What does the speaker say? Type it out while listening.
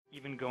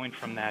even going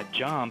from that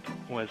jump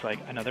was like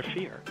another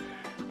fear.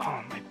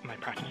 Oh, my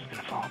practice is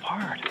going to fall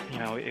apart.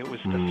 It was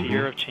the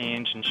fear of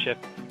change and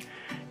shift.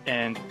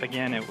 And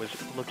again, it was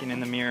looking in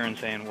the mirror and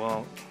saying,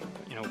 well,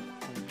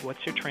 what's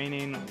your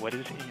training? What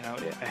is,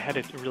 I had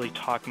to really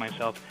talk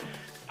myself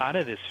out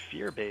of this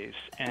fear base.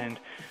 And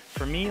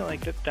for me,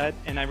 like that,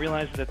 and I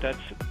realized that that's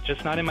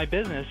just not in my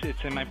business. It's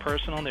in my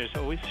personal. There's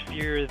always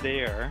fear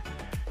there,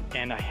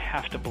 and I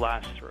have to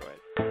blast through it.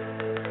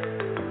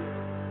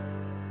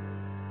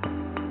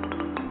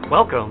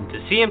 Welcome to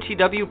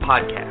CMTW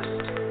Podcast.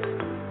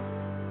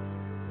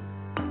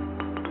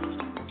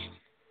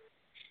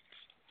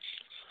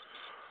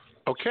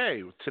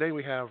 Okay, today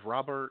we have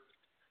Robert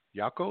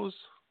Yaukoes.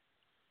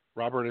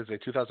 Robert is a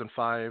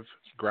 2005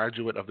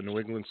 graduate of the New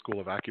England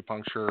School of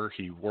Acupuncture.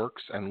 He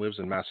works and lives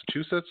in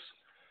Massachusetts.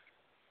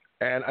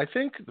 And I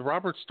think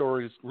Robert's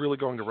story is really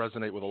going to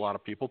resonate with a lot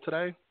of people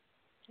today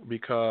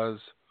because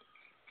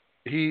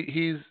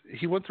he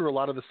went through a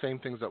lot of the same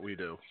things that we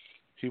do.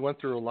 He went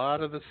through a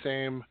lot of the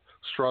same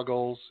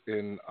struggles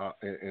in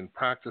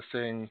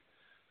practicing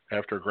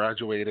after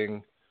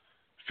graduating,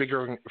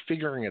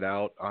 figuring it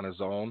out on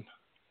his own,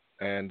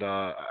 and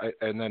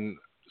then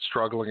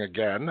struggling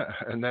again,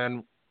 and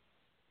then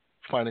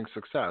finding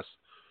success.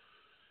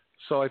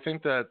 So I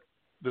think that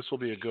this will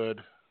be a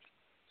good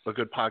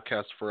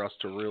podcast for us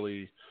to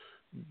really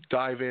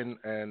dive in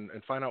and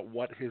find out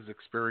what his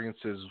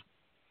experiences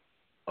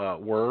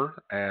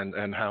were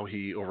and how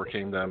he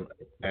overcame them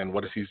and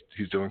what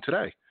he's doing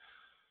today.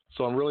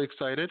 So I'm really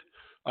excited.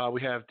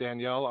 We have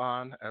Danielle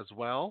on as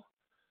well.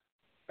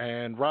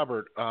 And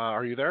Robert,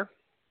 are you there?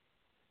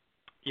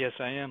 Yes,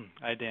 I am.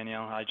 Hi,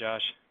 Danielle. Hi,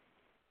 Josh.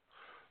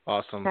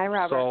 Awesome. Hi,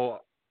 Robert. So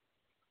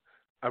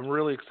I'm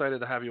really excited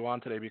to have you on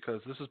today because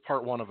this is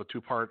part one of a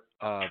two-part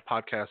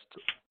podcast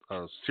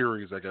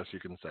series, I guess you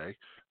can say.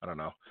 I don't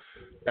know.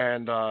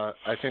 And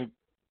I think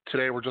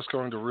today we're just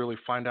going to really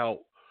find out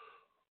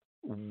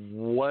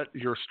what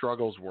your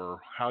struggles were,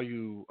 how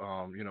you,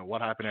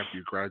 what happened after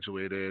you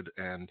graduated,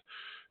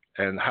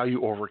 and how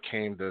you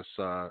overcame this,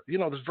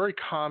 this very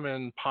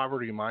common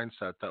poverty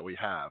mindset that we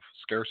have,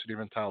 scarcity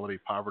mentality,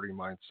 poverty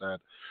mindset,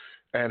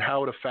 and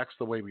how it affects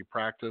the way we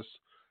practice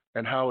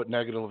and how it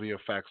negatively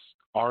affects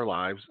our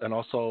lives, and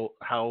also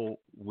how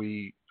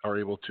we are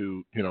able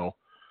to,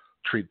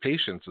 treat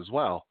patients as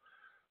well.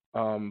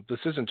 This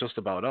isn't just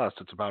about us,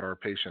 it's about our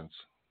patients.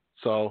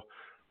 So,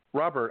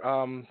 Robert,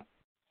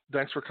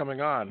 thanks for coming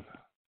on.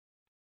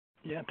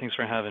 Yeah, thanks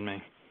for having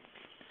me.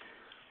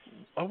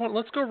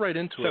 Let's go right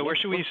into it. So where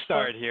should we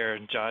start here,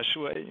 Josh?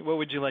 What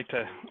would you like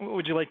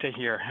to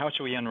hear? How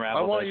should we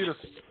unravel this? I want this? you to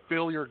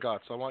spill your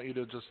guts. I want you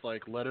to just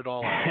let it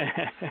all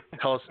out.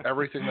 Tell us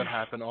everything that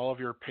happened, all of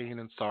your pain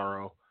and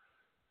sorrow,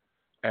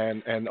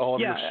 and all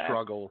of your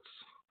struggles.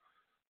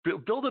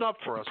 Build it up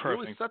for us.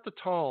 Perfect. Really set the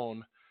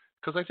tone,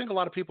 because I think a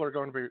lot of people are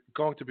going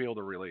to be able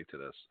to relate to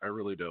this. I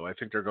really do. I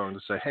think they're going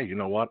to say, hey, you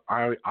know what?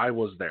 I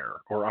was there,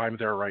 or I'm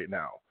there right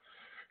now.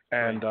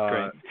 And,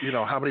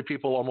 how many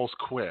people almost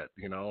quit,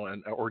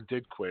 or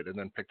did quit and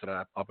then picked it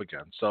up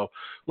again. So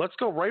let's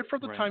go right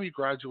from the time you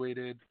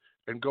graduated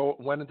and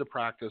went into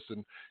practice,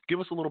 and give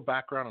us a little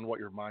background on what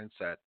your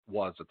mindset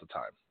was at the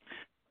time.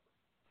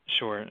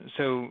 Sure.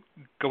 So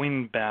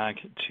going back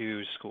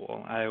to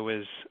school, I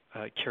was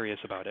curious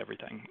about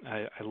everything.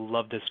 I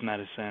loved this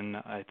medicine.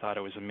 I thought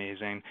it was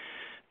amazing.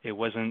 It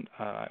wasn't.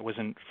 I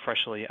wasn't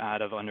freshly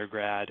out of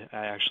undergrad.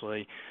 I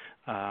actually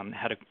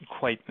had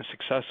quite a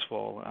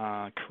successful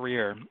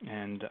career,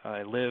 and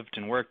I lived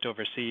and worked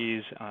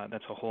overseas.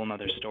 That's a whole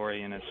other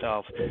story in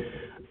itself.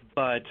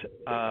 But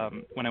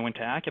when I went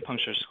to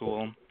acupuncture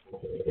school,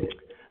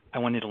 I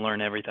wanted to learn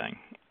everything.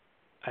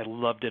 I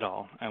loved it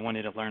all. I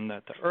wanted to learn the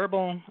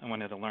herbal. I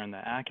wanted to learn the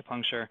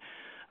acupuncture,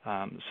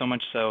 so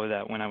much so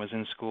that when I was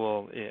in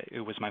school, it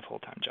was my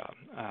full-time job.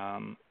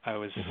 I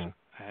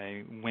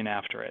went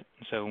after it.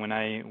 So when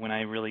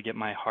I really get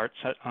my heart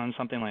set on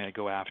something, I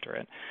go after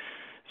it.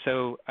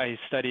 So I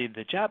studied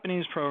the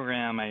Japanese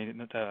program,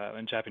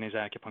 the Japanese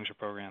acupuncture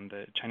program,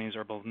 the Chinese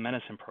herbal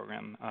medicine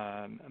program,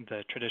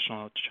 the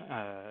traditional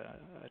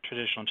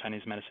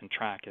Chinese medicine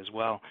track as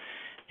well.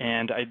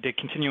 And I did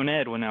continuing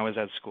ed when I was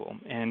at school.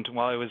 And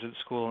while I was at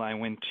school, I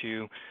went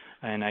to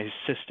and I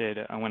assisted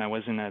when I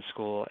was in that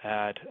school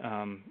at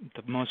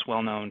the most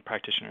well-known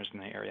practitioners in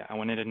the area. I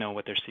wanted to know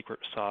what their secret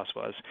sauce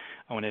was.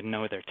 I wanted to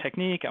know their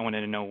technique. I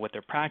wanted to know what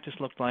their practice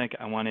looked like.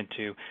 I wanted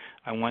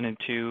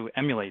to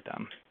emulate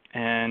them.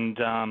 And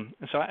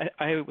so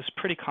I was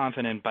pretty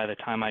confident by the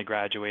time I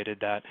graduated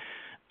that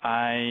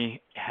I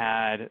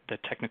had the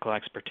technical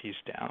expertise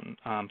down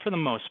for the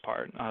most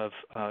part of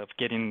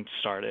getting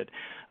started.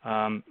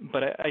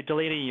 But I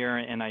delayed a year,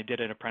 and I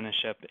did an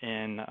apprenticeship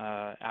in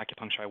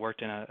acupuncture. I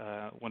worked in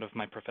one of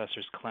my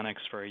professor's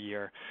clinics for a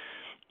year.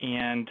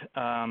 And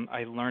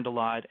I learned a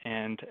lot.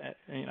 And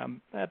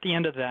at the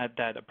end of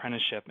that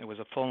apprenticeship, it was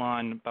a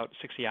full-on about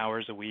 60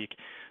 hours a week.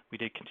 We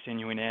did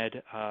continuing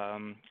ed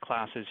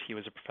classes. He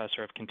was a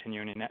professor of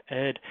continuing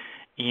ed,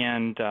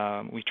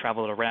 and we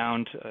traveled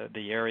around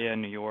the area,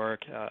 New York,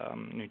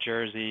 New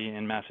Jersey,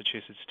 and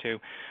Massachusetts too.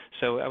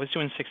 So I was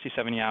doing 60,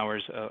 70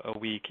 hours a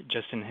week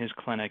just in his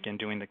clinic and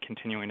doing the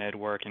continuing ed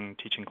work and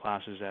teaching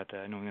classes at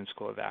the New England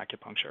School of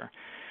Acupuncture.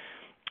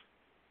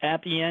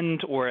 At the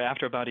end, or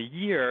after about a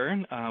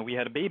year, we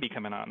had a baby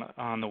coming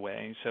on the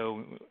way.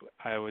 So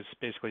I was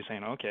basically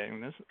saying, okay,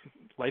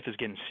 life is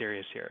getting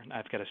serious here.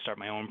 I've got to start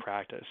my own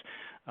practice.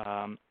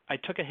 I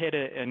took a hit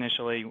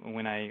initially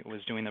when I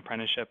was doing the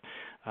apprenticeship.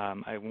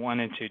 I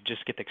wanted to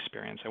just get the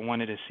experience. I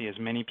wanted to see as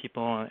many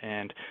people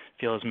and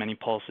feel as many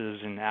pulses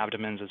and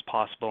abdomens as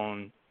possible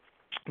and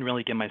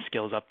really get my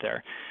skills up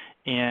there.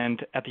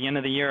 And at the end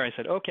of the year, I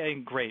said, okay,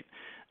 great.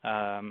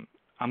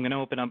 I'm going to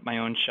open up my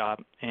own shop,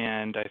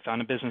 and I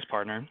found a business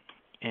partner,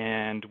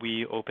 and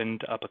we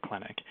opened up a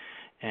clinic.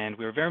 And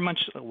we were very much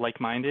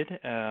like-minded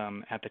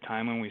at the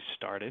time when we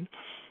started,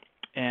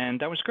 and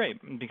that was great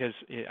because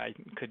I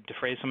could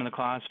defray some of the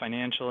costs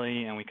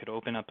financially, and we could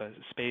open up a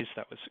space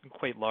that was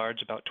quite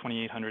large, about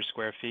 2,800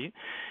 square feet,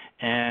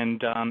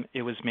 and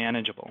it was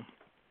manageable.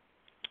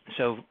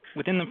 So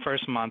within the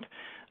first month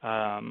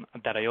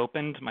that I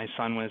opened, my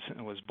son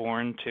was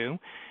born too,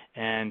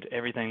 and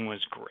everything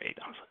was great.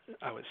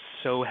 I was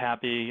so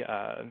happy.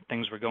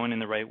 Things were going in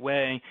the right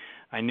way.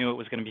 I knew it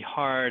was going to be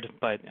hard,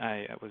 but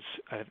I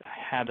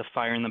had the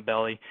fire in the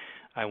belly.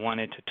 I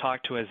wanted to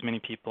talk to as many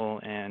people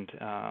and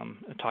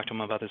talk to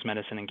them about this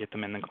medicine and get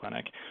them in the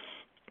clinic.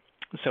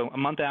 So a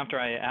month after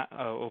I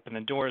opened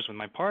the doors with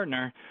my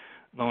partner,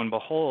 lo and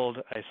behold,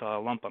 I saw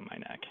a lump on my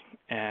neck.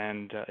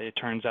 And it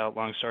turns out,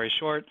 long story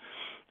short,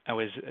 I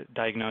was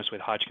diagnosed with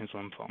Hodgkin's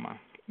lymphoma.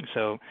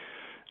 So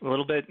a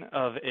little bit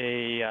of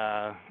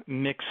a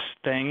mixed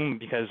thing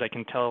because I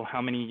can tell how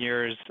many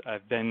years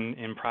I've been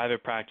in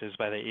private practice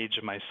by the age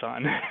of my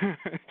son.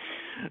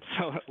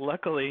 So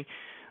luckily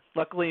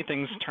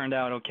things turned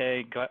out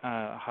okay.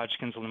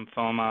 Hodgkin's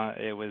lymphoma,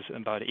 it was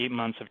about 8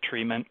 months of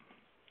treatment,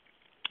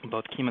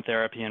 both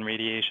chemotherapy and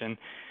radiation.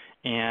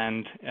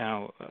 And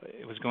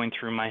it was going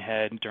through my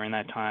head during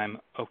that time,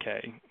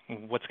 okay,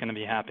 what's going to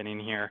be happening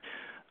here?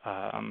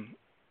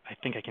 I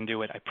think I can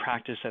do it. I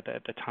practiced at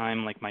the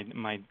time, like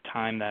my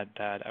time that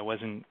I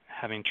wasn't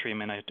having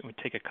treatment. I would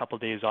take a couple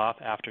days off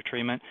after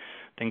treatment,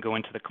 then go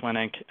into the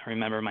clinic. I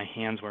remember my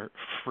hands were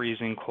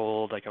freezing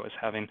cold, like I was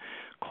having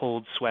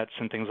cold sweats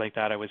and things like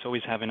that. I was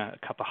always having a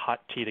cup of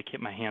hot tea to keep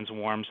my hands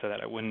warm so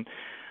that I wouldn't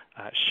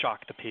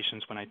shock the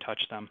patients when I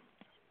touched them.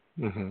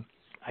 Mm-hmm.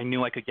 I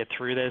knew I could get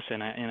through this,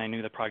 and I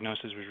knew the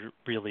prognosis was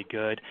really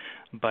good,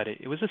 but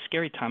it was a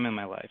scary time in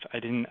my life.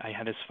 I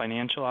had this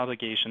financial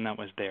obligation that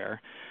was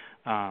there.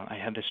 I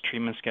had this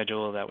treatment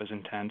schedule that was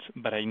intense,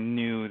 but I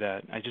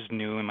just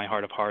knew in my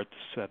heart of hearts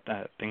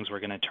that things were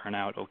going to turn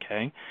out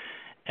okay.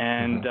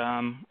 And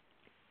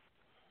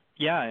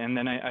and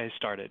then I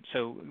started.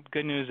 So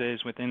good news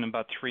is within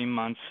about 3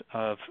 months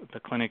of the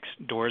clinic's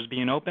doors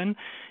being open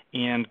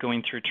and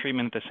going through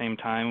treatment at the same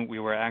time, we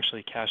were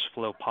actually cash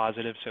flow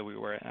positive, so we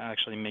were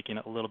actually making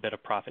a little bit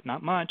of profit,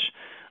 not much,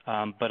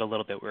 but a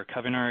little bit. We were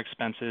covering our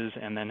expenses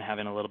and then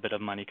having a little bit of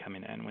money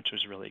coming in, which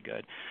was really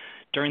good.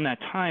 During that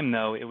time,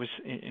 though, it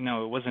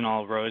wasn't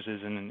all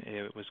roses and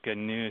it was good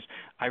news.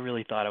 I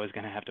really thought I was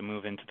going to have to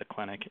move into the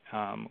clinic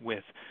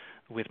with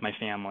my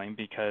family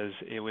because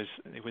we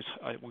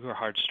were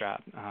hard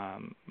strapped.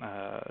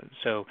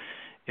 So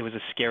it was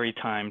a scary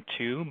time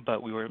too,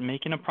 but we were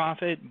making a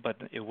profit, but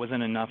it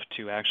wasn't enough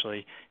to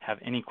actually have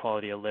any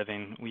quality of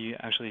living. We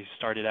actually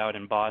started out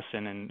in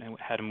Boston and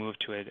had to move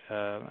to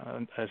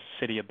a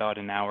city about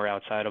an hour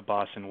outside of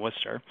Boston,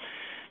 Worcester,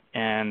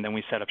 and then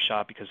we set up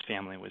shop because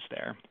family was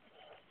there.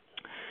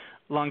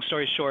 Long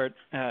story short,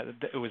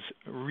 it was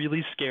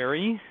really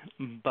scary,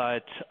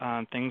 but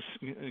things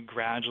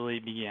gradually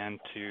began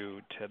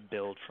to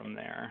build from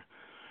there.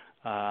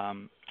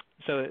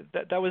 So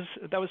that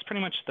was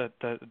pretty much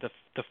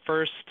the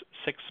first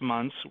 6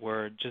 months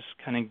were just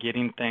kind of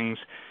getting things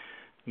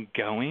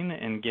going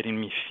and getting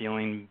me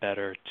feeling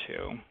better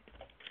too.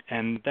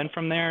 And then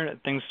from there,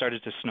 things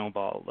started to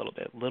snowball a little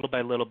bit, little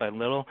by little by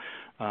little.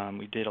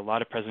 We did a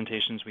lot of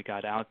presentations. We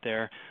got out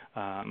there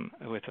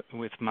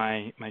with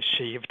my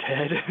shaved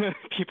head.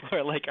 People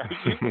are like, "Are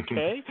you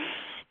okay?"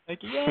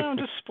 Like, yeah, I'm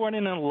just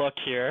sporting a look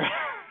here.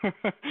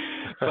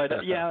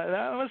 But yeah,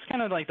 that was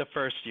kind of like the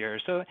first year.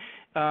 So,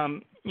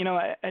 I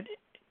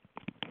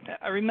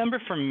remember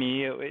for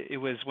me, it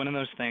was one of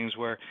those things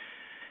where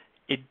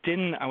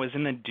I was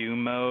in the do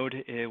mode.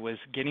 It was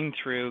getting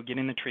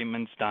the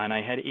treatments done.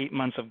 I had 8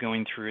 months of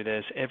going through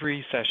this.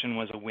 Every session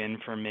was a win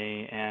for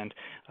me, and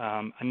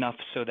enough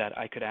so that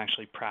I could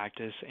actually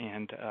practice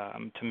and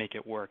to make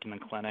it work in the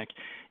clinic.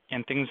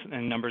 And things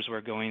and numbers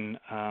were going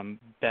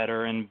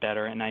better and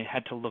better, and I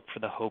had to look for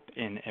the hope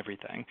in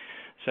everything.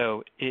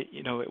 So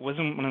it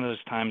wasn't one of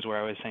those times where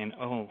I was saying,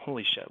 "Oh,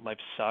 holy shit, life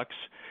sucks."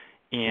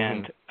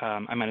 and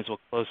I might as well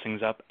close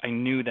things up. I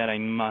knew that I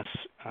must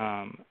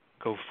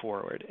go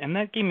forward, and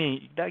that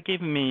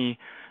gave me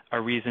a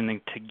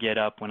reason to get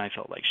up when I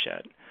felt like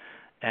shit.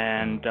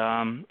 And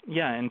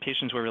and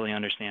patients were really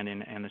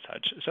understanding and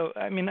such. So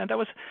I mean that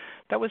was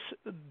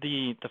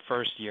the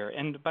first year,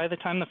 and by the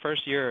time the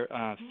first year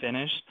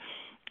finished,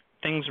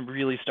 things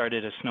really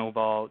started to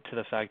snowball to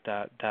the fact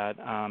that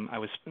I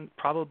was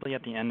probably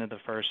at the end of the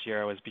first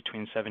year I was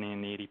between 70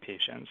 and 80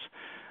 patients.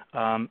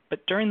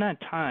 But during that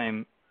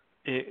time,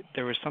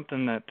 there was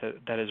something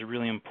that is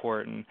really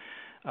important.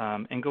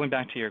 And going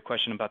back to your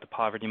question about the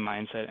poverty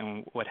mindset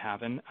and what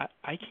happened,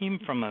 I came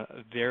from a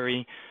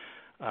very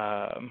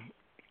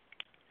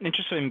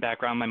interesting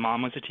background. My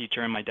mom was a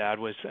teacher, and my dad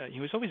was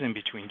he was always in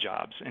between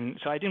jobs, and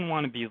so I didn't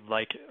want to be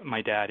like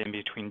my dad in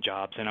between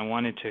jobs, and I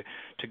wanted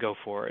to go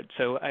for it.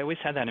 So I always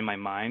had that in my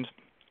mind.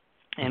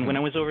 And when I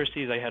was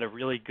overseas, I had a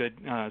really good,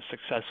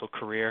 successful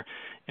career.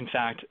 In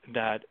fact,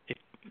 that it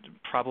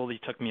probably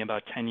took me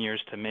about 10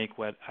 years to make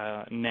what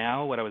I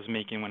was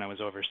making when I was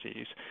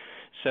overseas.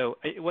 So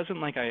it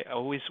wasn't like I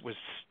always was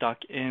stuck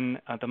in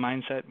the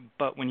mindset,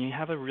 but when you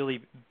have a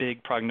really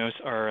big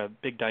prognosis or a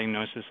big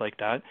diagnosis like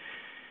that,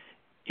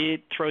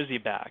 it throws you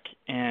back,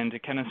 and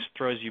it kind of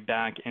throws you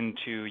back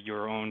into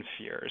your own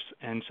fears.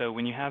 And so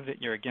when you have it,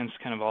 you're against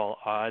kind of all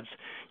odds,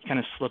 you kind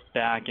of slip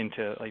back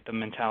into like the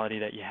mentality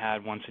that you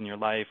had once in your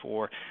life,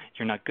 or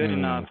you're not good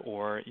enough,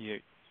 or you're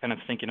kind of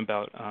thinking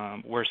about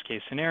worst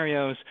case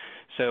scenarios.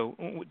 So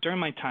during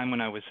my time when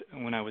I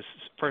was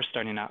first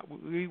starting out,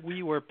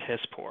 we were piss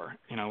poor.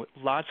 You know,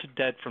 lots of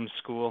debt from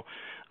school.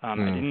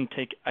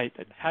 I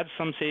had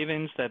some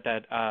savings that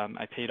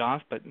I paid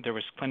off, but there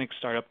was clinic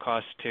startup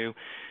costs too,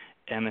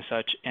 and the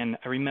such. And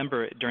I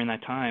remember during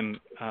that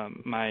time,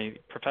 my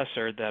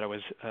professor that I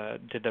was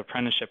did the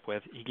apprenticeship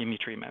with, he gave me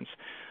treatments,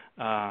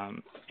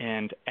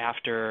 and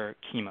after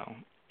chemo,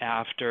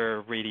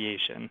 after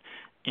radiation,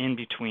 in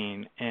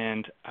between,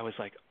 and I was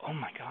like, oh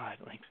my God,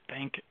 like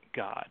thank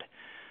God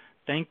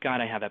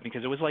I had that,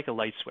 because it was like a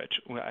light switch.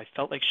 I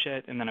felt like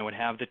shit, and then I would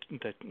have the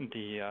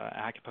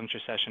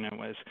acupuncture session, and it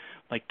was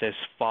like this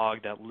fog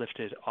that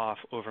lifted off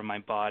over my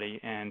body,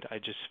 and I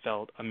just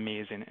felt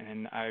amazing.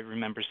 And I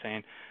remember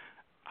saying,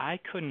 I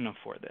couldn't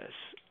afford this.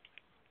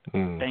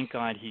 Thank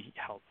God he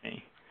helped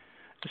me.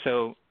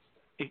 So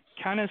it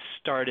kind of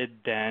started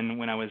then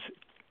when I was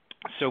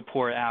so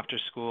poor after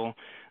school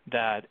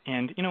that,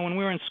 and you know, when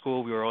we were in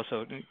school, we were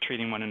also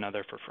treating one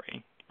another for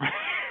free.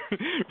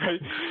 Right?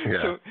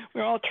 Yeah. So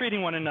we were all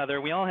treating one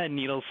another. We all had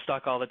needles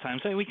stuck all the time.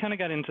 So we kind of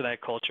got into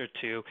that culture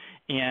too.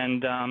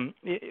 And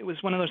it was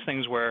one of those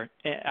things where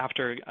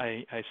after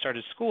I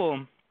started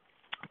school,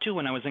 too,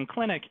 when I was in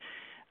clinic,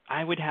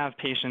 I would have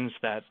patients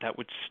that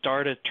would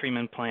start a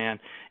treatment plan.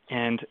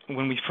 And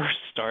when we first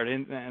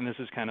started, and this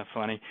is kind of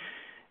funny,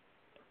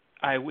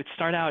 I would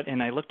start out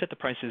and I looked at the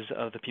prices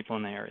of the people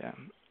in the area.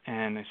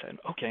 And I said,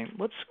 okay,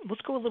 let's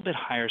go a little bit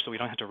higher so we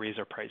don't have to raise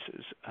our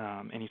prices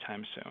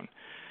anytime soon.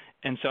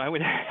 And so I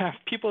would have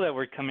people that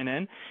were coming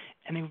in,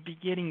 and they would be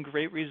getting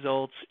great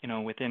results, you know,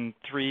 within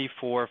 3,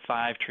 4,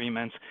 5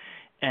 treatments,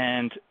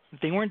 and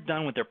they weren't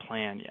done with their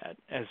plan yet,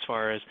 as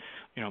far as,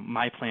 you know,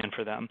 my plan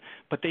for them.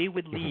 But they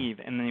would leave,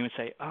 and then they would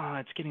say, oh,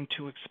 it's getting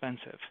too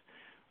expensive.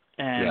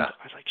 And I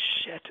was like,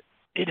 shit,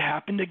 it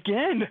happened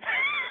again.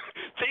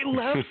 They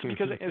left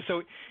because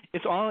so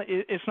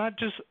it's not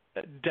just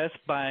death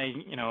by,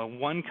 you know,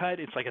 one cut,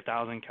 it's like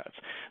 1,000 cuts.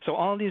 So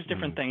all these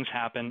different things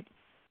happen,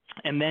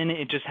 and then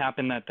it just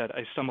happened that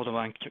I stumbled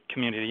upon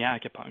community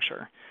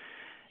acupuncture,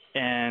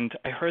 and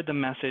I heard the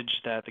message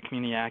that the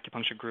community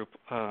acupuncture group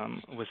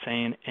was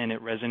saying, and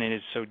it resonated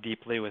so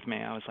deeply with me.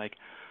 I was like,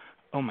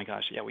 oh my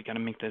gosh, yeah, we got to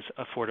make this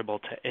affordable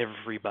to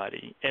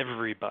everybody.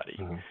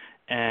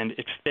 And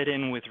it fit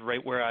in with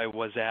right where I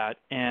was at,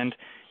 and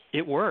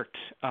it worked.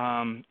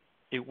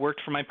 It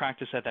worked for my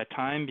practice at that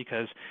time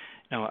because,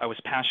 you know, I was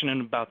passionate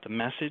about the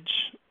message,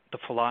 the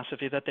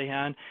philosophy that they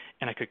had,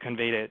 and I could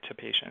convey it to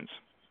patients.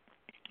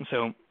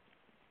 So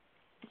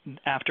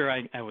after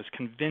I was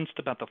convinced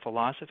about the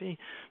philosophy,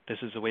 this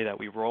is the way that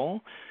we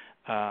roll,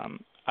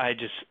 I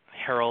just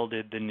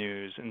heralded the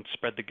news and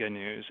spread the good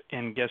news.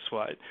 And guess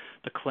what?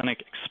 The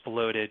clinic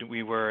exploded.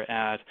 We were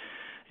at,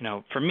 you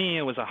know, for me,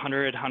 it was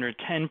 100,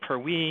 110 per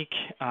week.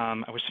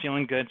 I was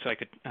feeling good, so I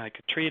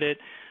could treat it.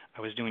 I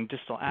was doing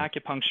distal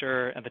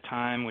acupuncture at the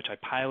time, which I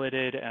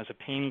piloted as a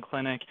pain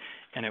clinic,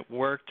 and it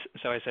worked.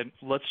 So I said,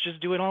 let's just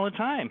do it all the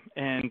time.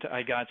 And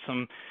I got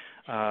some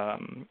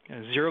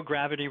zero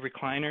gravity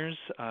recliners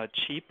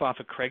cheap off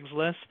of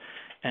Craigslist,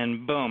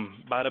 and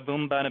boom, bada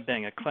boom, bada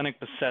bing, a clinic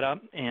was set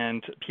up,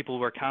 and people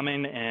were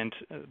coming, and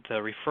the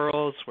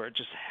referrals were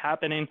just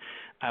happening.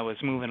 I was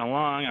moving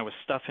along. I was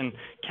stuffing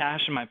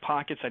cash in my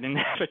pockets. I didn't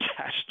have a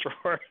cash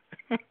drawer.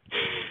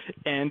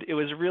 And it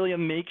was really a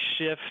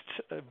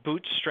makeshift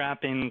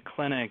bootstrapping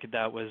clinic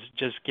that was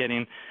just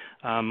getting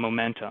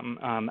momentum.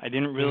 I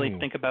didn't really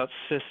think about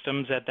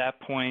systems at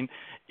that point.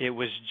 It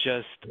was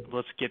just,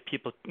 let's get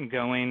people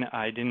going.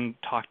 I didn't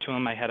talk to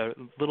them. I had a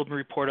little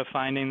report of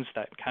findings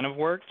that kind of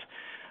worked,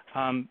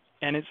 and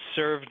it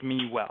served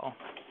me well.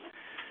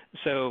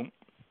 So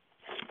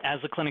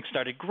as the clinic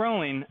started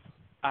growing,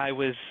 I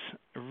was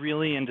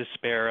really in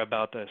despair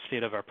about the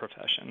state of our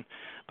profession,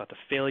 about the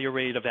failure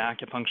rate of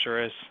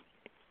acupuncturists,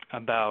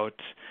 about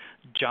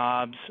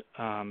jobs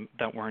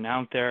that weren't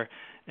out there.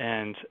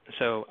 And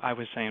so I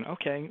was saying,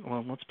 okay,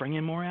 well, let's bring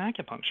in more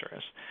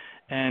acupuncturists.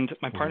 And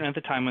my partner at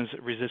the time was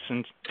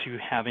resistant to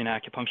having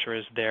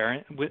acupuncturists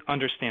there,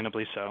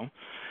 understandably so,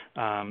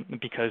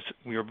 because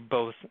we were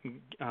both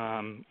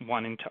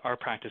wanting our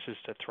practices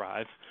to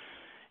thrive.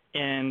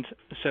 And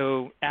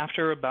so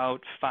after about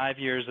 5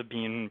 years of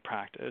being in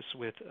practice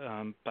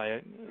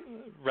by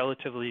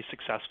relatively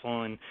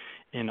successful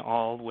in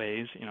all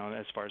ways,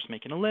 as far as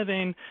making a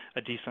living,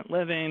 a decent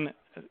living,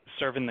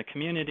 serving the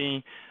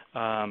community,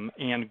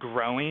 and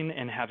growing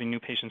and having new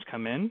patients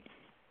come in,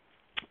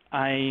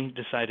 I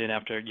decided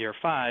after year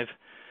 5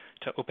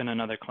 to open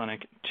another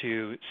clinic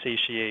to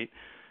satiate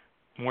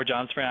more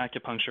jobs for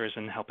acupuncturists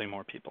and helping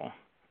more people.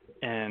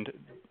 And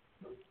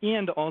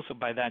also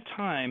by that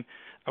time,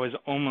 I was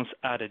almost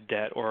out of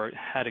debt, or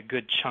had a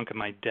good chunk of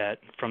my debt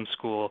from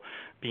school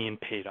being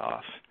paid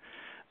off.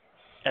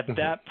 At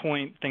that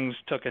point, things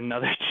took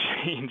another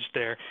change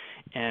there,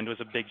 and was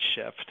a big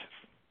shift.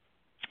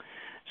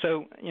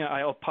 So,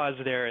 I'll pause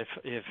there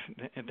if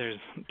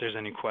there's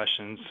any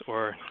questions,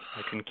 or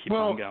I can keep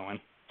on going.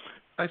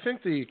 I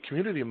think the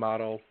community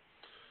model,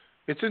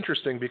 it's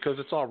interesting because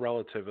it's all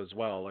relative as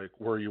well, like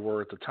where you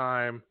were at the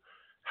time,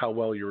 how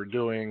well you were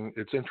doing.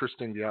 It's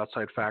interesting, the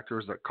outside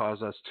factors that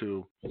cause us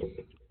to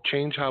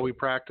change how we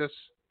practice,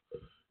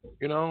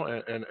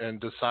 and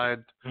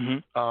decide.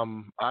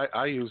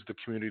 I used the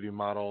community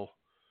model,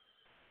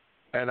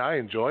 and I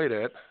enjoyed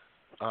it.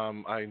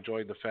 I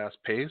enjoyed the fast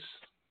pace.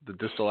 The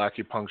distal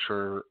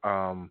acupuncture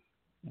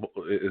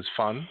is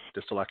fun.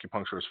 Distal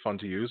acupuncture is fun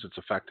to use. It's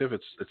effective.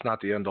 It's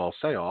not the end all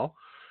say all,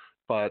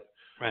 but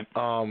right.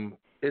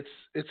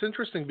 It's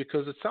interesting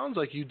because it sounds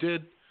like you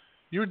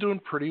were doing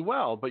pretty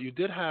well, but you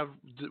did have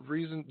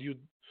reason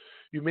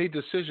you made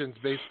decisions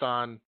based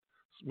on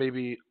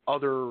maybe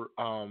other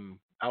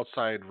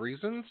outside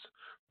reasons,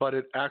 but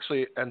it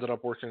actually ended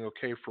up working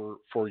okay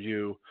for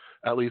you,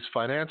 at least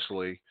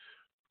financially.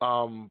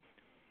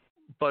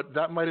 But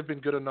that might have been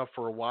good enough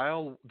for a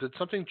while. Did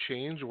something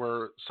change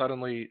where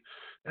suddenly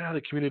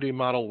the community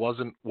model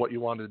wasn't what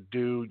you wanted to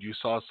do? You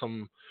saw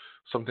some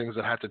things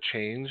that had to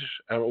change.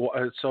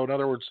 So in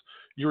other words,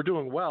 you were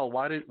doing well.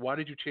 Why did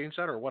you change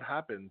that, or what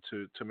happened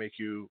to make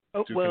you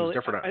do things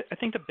different? I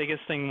think the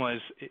biggest thing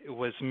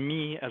was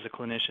me as a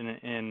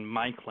clinician in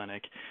my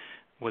clinic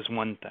was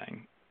one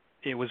thing.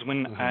 It was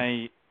when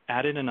I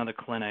added another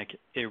clinic,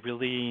 it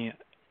really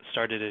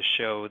started to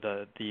show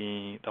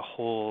the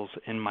holes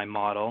in my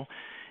model,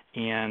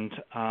 and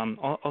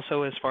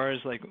also as far as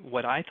like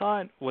what I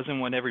thought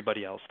wasn't what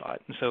everybody else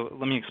thought. So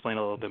let me explain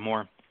a little bit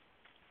more.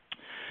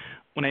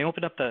 When I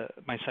opened up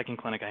my second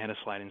clinic, I had a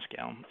sliding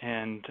scale,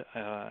 and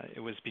it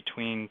was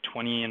between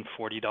 $20 and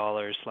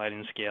 $40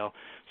 sliding scale,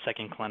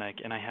 second clinic,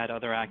 and I had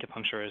other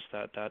acupuncturists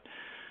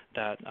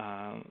that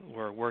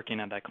were working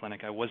at that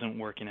clinic. I wasn't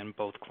working in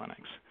both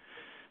clinics.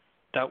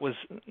 That was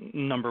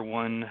number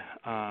one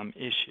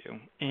issue.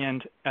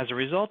 And as a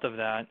result of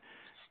that,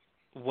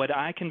 what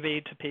I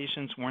conveyed to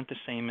patients weren't the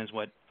same as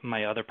what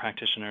my other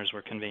practitioners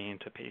were conveying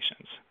to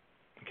patients.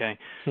 Okay?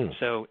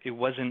 So it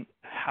wasn't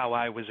how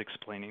I was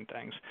explaining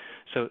things.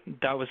 So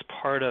that was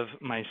part of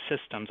my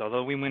systems.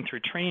 Although we went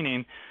through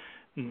training,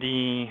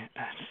 the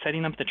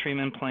setting up the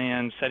treatment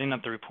plan, setting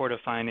up the report of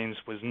findings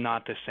was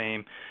not the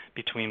same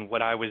between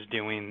what I was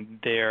doing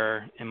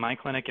there in my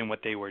clinic and what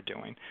they were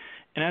doing.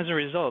 And as a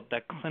result,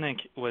 that clinic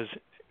was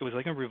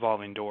like a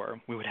revolving door.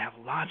 We would have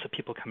lots of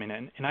people coming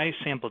in, and I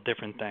sampled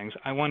different things.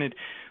 When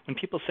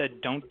people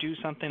said don't do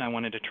something, I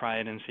wanted to try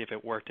it and see if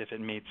it worked, if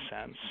it made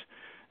sense.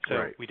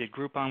 So we did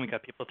Groupon, we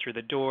got people through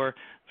the door.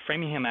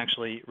 Framingham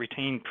actually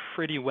retained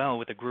pretty well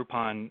with the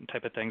Groupon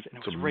type of things, and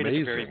it was right at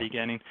the very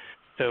beginning.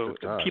 So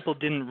people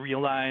didn't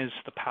realize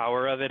the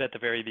power of it at the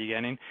very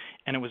beginning,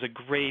 and it was a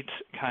great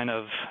kind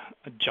of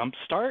jump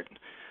start.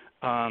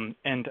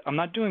 And I'm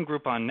not doing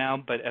Groupon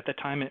now, but at the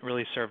time it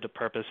really served a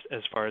purpose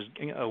as far as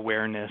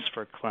awareness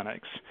for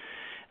clinics.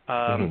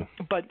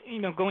 But,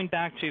 going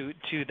back to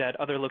that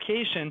other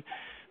location,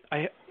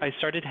 I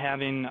started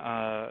having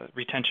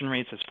retention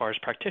rates as far as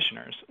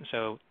practitioners.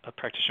 So a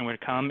practitioner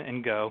would come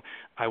and go.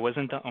 I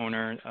wasn't the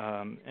owner,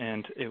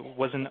 and it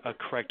wasn't a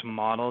correct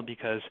model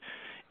because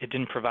it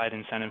didn't provide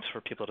incentives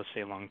for people to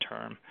stay long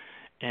term.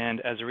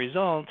 And as a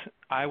result,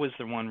 I was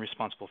the one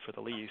responsible for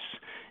the lease.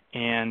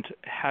 And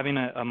having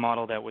a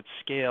model that would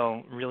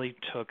scale really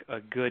took a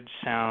good,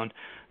 sound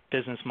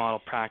business model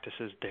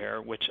practices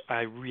there, which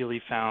I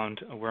really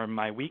found were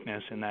my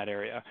weakness in that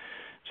area.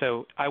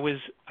 So I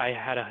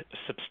had a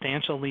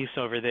substantial lease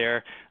over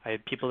there. I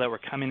had people that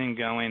were coming and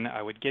going.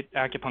 I would get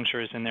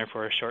acupuncturists in there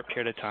for a short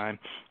period of time.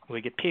 We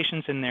would get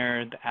patients in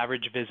there. The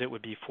average visit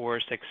would be 4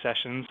 or 6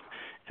 sessions,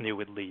 and they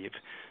would leave.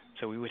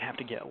 So we would have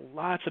to get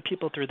lots of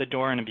people through the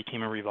door, and it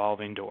became a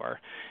revolving door.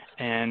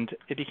 And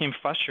it became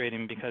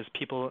frustrating because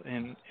people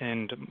in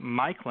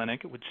my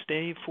clinic would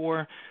stay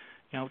for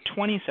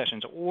 20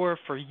 sessions, or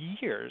for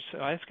years. So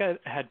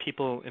had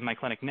people in my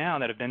clinic now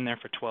that have been there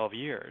for 12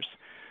 years.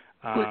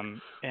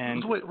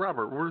 Wait,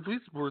 Robert, were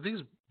these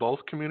both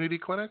community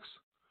clinics?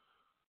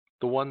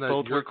 The one that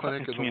both your were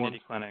clinic and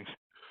community the one... clinics.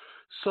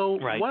 So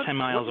Right, 10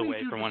 miles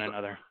away from one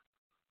another.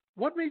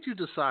 What made you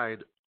decide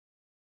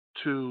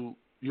you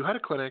had a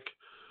clinic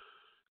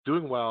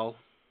doing well,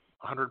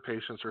 100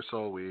 patients or so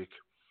a week,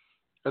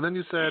 and then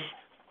you said,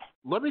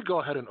 let me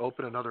go ahead and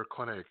open another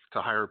clinic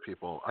to hire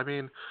people. I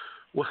mean,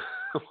 what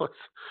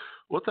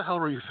the hell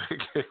were you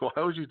thinking?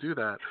 Why would you do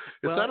that?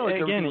 It sounded like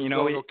everything was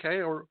going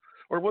okay, or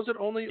was it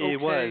only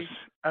okay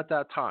at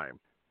that time?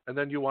 And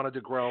then you wanted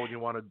to grow and you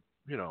wanted,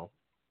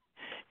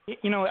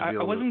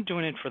 I wasn't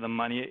doing it for the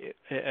money.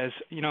 As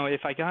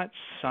if I got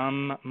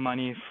some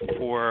money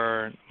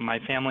for my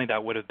family,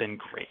 that would have been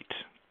great.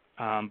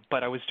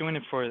 But I was doing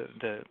it for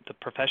the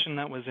profession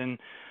that was in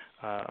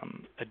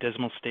a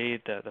dismal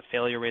state, the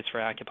failure rates for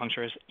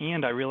acupuncturists,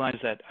 and I realized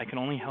that I can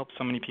only help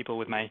so many people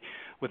with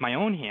my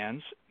own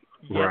hands.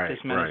 Yet this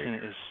medicine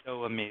is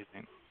so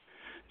amazing.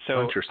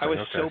 So I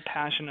was so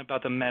passionate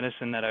about the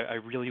medicine that I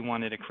really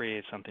wanted to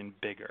create something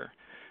bigger.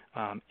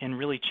 And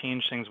really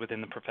change things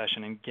within the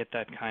profession and get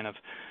that kind of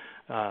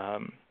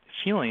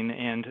feeling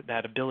and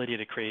that ability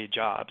to create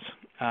jobs.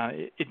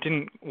 It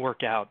didn't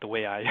work out the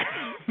way I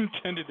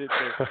intended it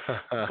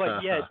to,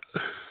 but yet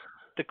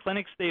the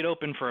clinic stayed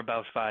open for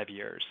about 5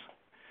 years.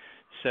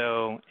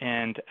 So,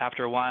 and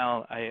after a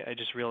while, I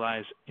just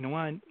realized,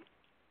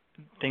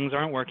 things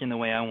aren't working the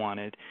way I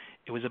wanted.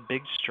 It was a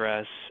big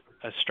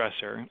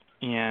stressor.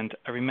 And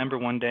I remember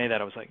one day that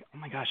I was like, oh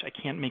my gosh, I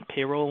can't make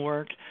payroll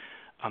work.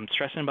 I'm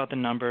stressing about the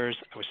numbers.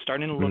 I was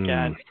starting to look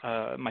at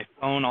my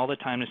phone all the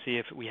time to see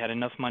if we had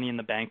enough money in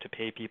the bank to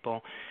pay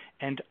people.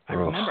 And I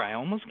remember I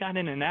almost got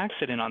in an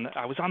accident.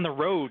 I was on the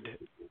road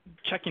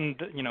checking,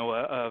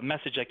 a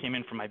message that came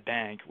in from my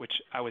bank, which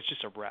I was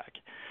just a wreck.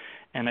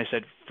 And I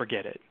said,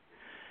 forget it.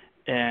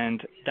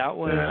 And that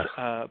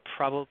was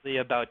probably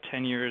about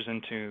 10 years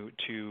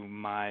into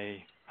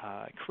my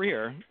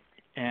career.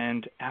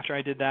 And after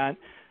I did that,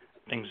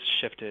 things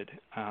shifted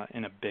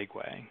in a big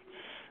way.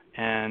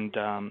 And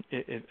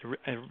it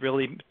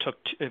really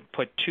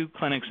put two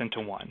clinics into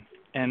one.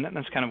 And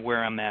that's kind of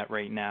where I'm at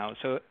right now.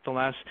 So the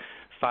last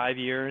 5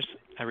 years,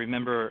 I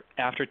remember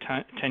after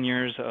 10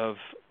 years of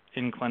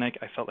in clinic,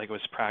 I felt like I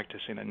was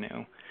practicing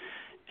anew.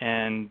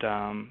 And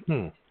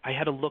I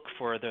had to look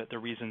for the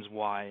reasons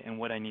why and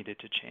what I needed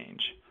to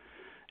change.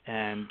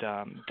 And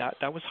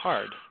that was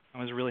hard. It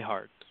was really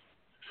hard.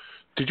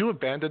 Did you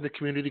abandon the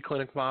community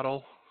clinic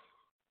model?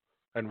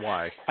 And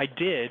why? I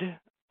did,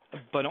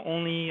 but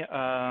only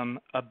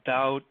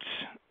about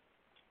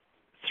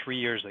 3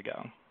 years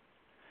ago.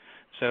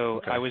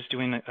 So I was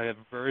doing a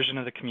version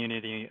of the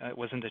community. It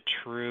wasn't a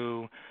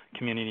true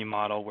community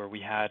model where we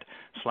had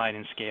slide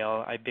and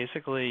scale. I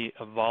basically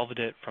evolved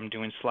it from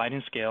doing slide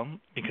and scale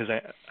because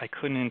I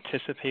couldn't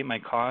anticipate my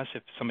costs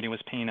if somebody was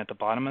paying at the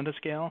bottom of the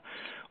scale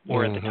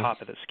or at the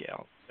top of the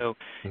scale. So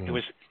it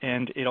was,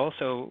 and it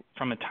also,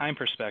 from a time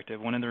perspective,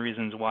 one of the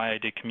reasons why I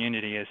did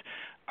community is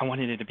I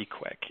wanted it to be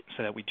quick,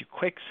 so that we do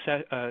quick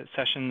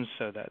sessions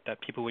so that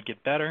people would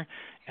get better,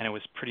 and it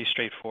was pretty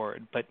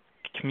straightforward. But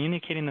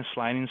communicating the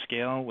sliding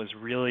scale was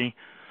really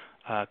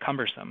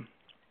cumbersome,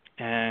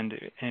 and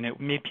it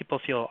made people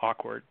feel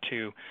awkward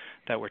too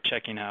that were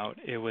checking out.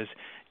 It was,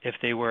 if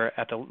they were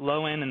at the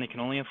low end and they can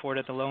only afford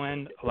at the low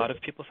end, a lot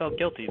of people felt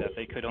guilty that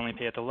they could only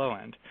pay at the low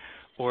end.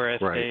 Or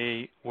if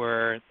they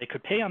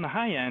could pay on the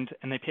high end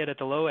and they paid at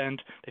the low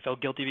end, they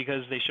felt guilty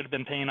because they should have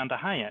been paying on the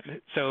high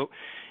end. So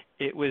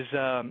it was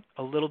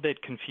a little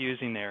bit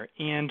confusing there.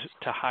 And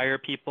to hire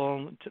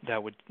people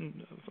that would,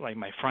 like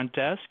my front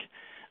desk,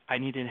 I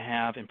needed to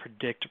have and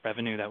predict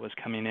revenue that was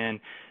coming in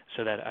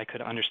so that I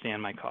could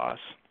understand my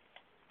costs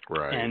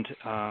and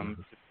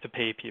to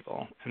pay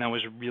people. And that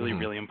was really,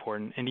 really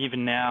important. And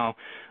even now,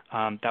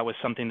 that was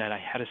something that I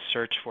had to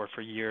search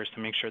for years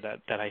to make sure that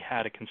I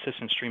had a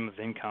consistent stream of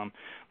income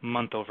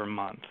month over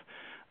month.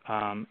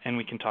 And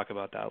we can talk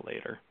about that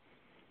later.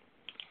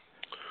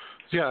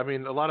 Yeah, I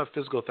mean, a lot of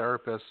physical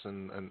therapists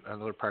and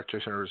other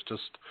practitioners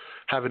just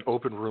have an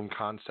open room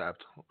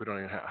concept. We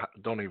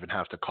don't even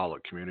have to call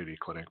it community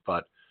clinic,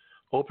 but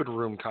open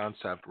room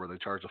concept where they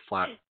charge a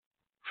flat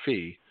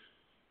fee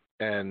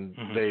and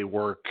they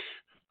work,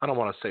 I don't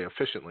want to say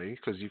efficiently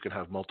because you can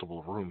have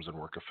multiple rooms and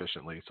work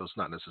efficiently, so it's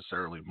not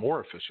necessarily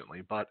more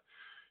efficiently, but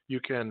you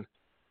can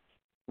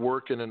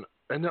work and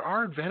there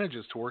are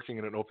advantages to working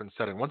in an open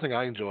setting. One thing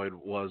I enjoyed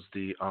was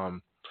I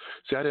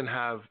didn't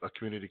have a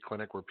community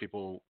clinic where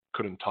people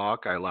couldn't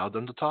talk. I allowed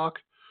them to talk,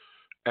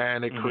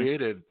 and it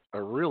created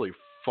a really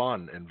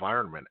fun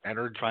environment,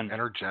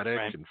 energetic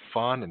and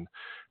fun,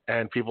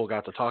 and people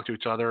got to talk to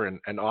each other,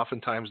 and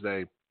oftentimes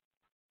they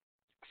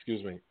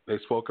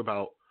spoke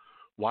about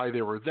why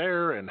they were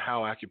there and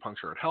how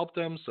acupuncture had helped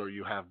them. So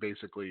you have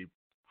basically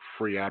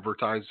free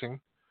advertising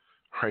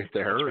right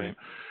there. That's right.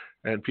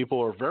 And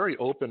people are very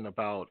open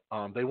about,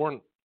 they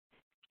weren't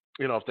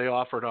if they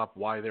offered up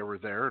why they were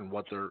there and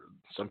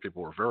some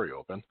people were very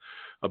open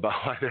about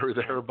why they were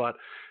there, but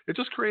it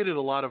just created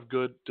a lot of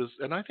good.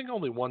 And I think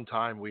only one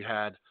time we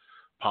had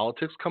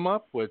politics come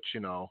up, which,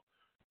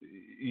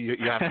 you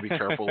have to be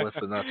careful with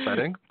in that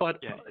setting, but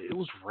it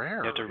was rare.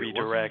 You have to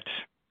redirect.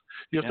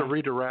 You have to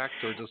redirect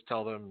or just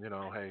tell them,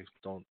 hey,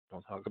 don't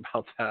talk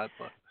about that.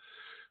 But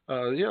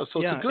so it's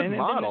a good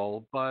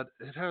model, but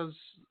it has.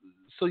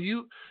 So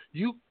you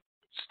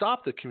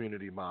stopped the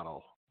community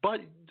model,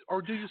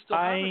 or do you still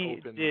have it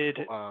open? I did.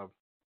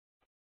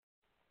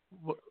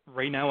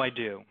 Right now, I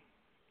do.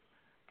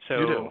 So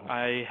you do?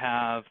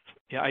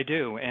 I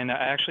do, and I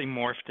actually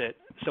morphed it.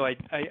 So I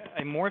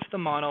morphed the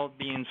model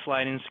being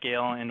slide and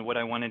scale, and what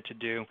I wanted to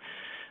do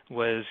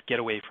was get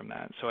away from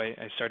that. So I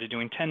started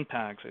doing 10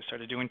 packs, I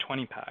started doing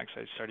 20 packs,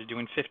 I started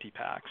doing 50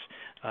 packs,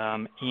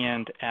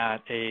 and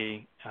at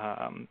a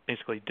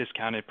basically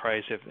discounted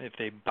price. If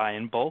they buy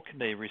in bulk,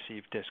 they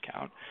receive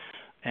discount.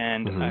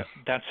 And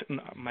that's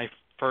my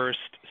first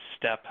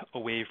step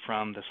away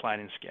from the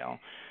sliding scale.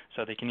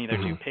 So they can either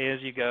do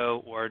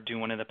pay-as-you-go or do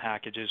one of the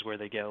packages where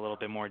they get a little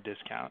bit more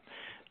discount.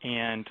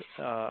 And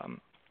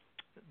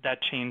that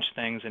changed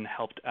things and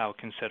helped out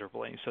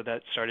considerably. So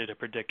that started to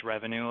predict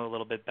revenue a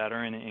little bit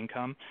better and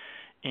income.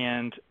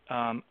 And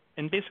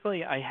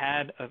basically I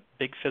had a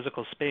big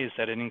physical space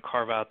that I didn't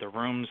carve out the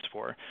rooms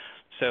for.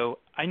 So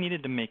I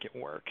needed to make it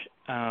work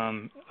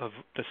of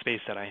the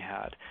space that I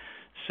had.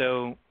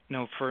 So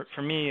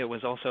for me, it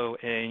was also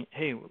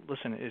hey,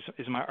 listen,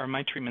 are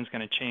my treatments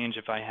going to change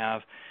if I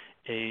have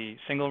a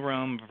single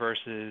room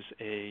versus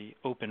a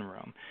open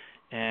room?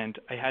 And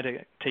I had to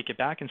take it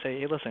back and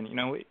say, hey, listen,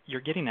 you're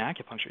getting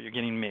acupuncture, you're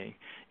getting me,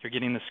 you're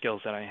getting the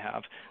skills that I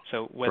have.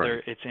 So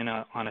whether it's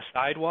on a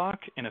sidewalk,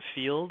 in a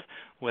field,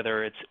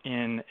 whether it's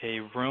in a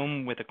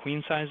room with a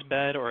queen-size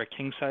bed or a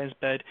king-size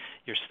bed,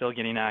 you're still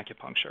getting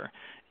acupuncture.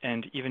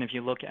 And even if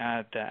you look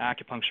at the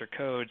acupuncture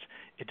codes,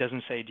 it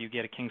doesn't say do you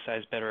get a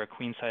king-size bed or a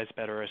queen-size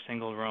bed or a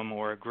single room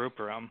or a group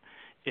room.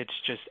 It's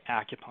just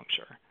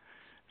acupuncture.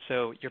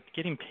 So you're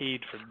getting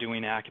paid for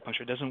doing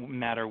acupuncture. It doesn't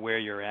matter where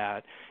you're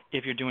at.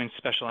 If you're doing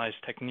specialized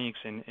techniques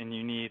and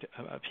you need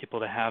people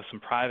to have some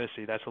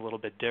privacy, that's a little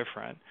bit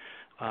different.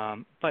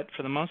 But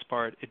for the most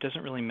part, it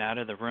doesn't really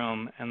matter the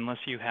room unless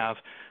you have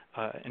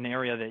an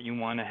area that you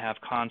want to have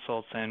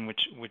consults in,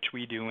 which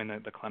we do in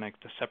the clinic,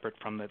 separate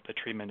from the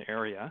treatment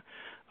area.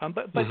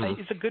 But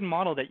it's a good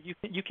model that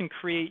you can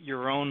create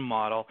your own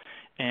model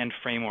and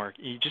framework.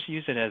 You just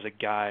use it as a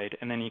guide,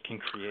 and then you can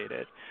create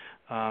it.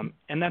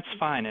 And that's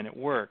fine, and it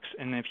works.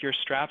 And if you're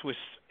strapped with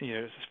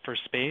for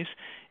space,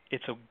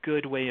 it's a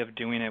good way of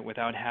doing it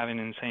without having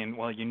and saying,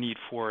 well, you need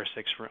 4 or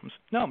 6 rooms.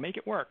 No, make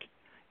it work.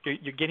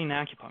 You're getting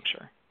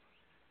acupuncture.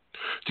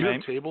 Do you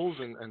have tables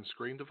and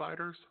screen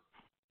dividers?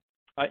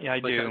 Yeah, I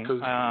do.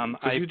 Because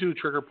you do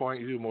trigger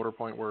point, you do motor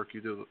point work, you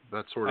do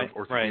that sort of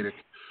orthopedic.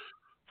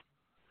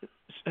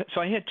 Right.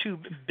 So I had 2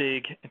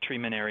 big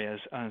treatment areas.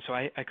 So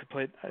I could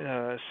put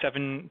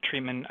 7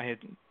 treatment. I had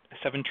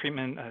 7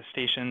 treatment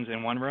stations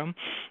in one room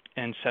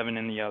and 7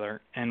 in the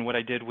other. And what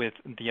I did with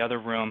the other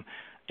room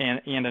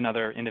and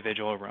another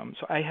individual room.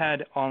 So I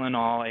had, all in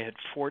all, I had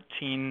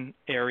 14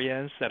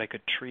 areas that I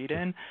could treat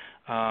in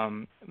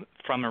from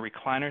a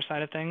recliner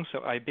side of things.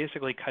 So I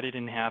basically cut it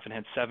in half and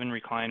had 7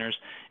 recliners,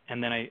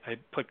 and then I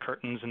put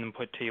curtains and then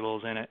put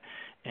tables in it,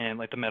 and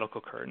like the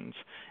medical curtains.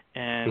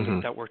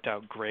 And that worked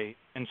out great.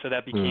 And so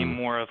that became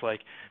more of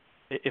like,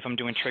 if I'm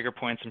doing trigger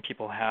points and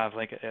people have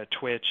like a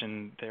twitch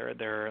and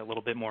they're a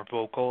little bit more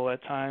vocal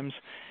at times,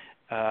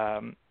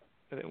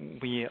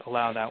 we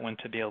allow that one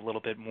to be a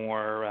little bit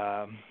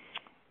more,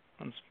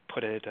 let's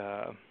put it,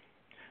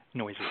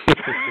 noisy.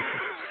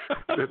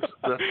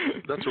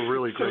 that's a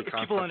really great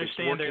concept. People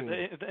understand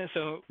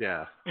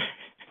yeah.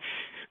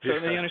 So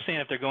they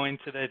understand if they're going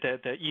to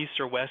the east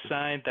or west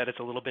side that it's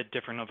a little bit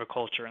different of a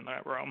culture in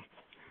that room.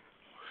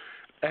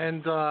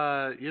 And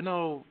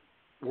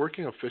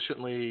working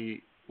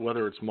efficiently,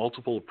 whether it's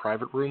multiple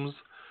private rooms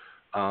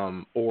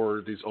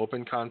or these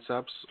open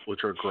concepts,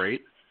 which are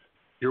great,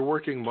 you're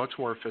working much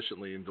more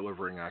efficiently in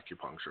delivering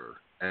acupuncture.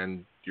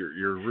 And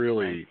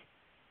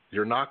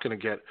you're not going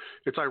to get,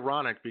 it's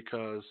ironic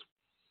because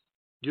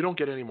you don't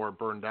get any more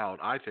burned out.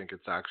 I think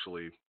it's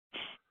actually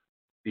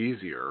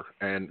easier.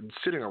 And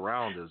sitting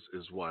around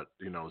is what,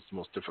 is the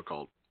most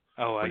difficult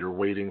when you're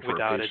waiting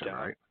for a patient,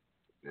 right?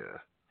 Yeah.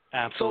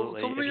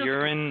 Absolutely. So if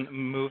you're in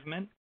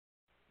movement,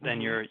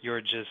 then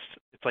you're just,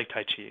 it's like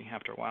Tai Chi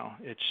after a while.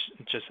 It's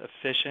just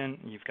efficient.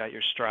 You've got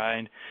your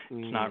stride.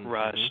 It's not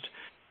rushed.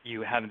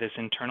 You have this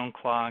internal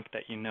clock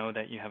that you know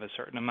that you have a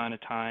certain amount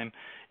of time,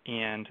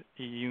 and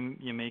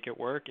you make it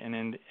work. And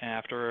then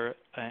after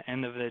the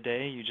end of the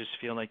day, you just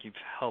feel like you've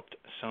helped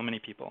so many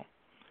people.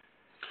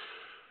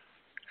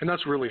 And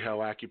that's really how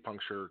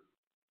acupuncture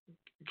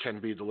can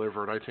be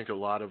delivered. I think a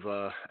lot of,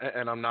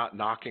 and I'm not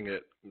knocking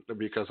it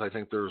because I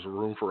think there's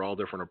room for all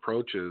different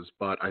approaches,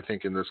 but I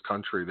think in this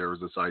country there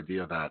was this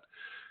idea that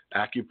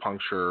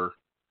acupuncture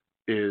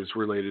is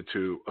related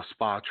to a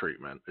spa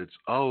treatment. It's,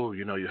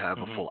 you have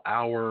a full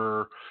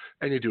hour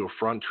and you do a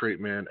front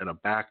treatment and a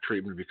back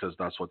treatment because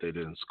that's what they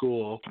did in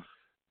school.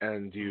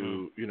 And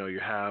you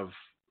have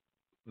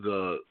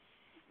the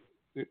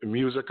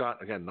music on.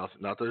 Again, not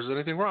that there's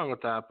anything wrong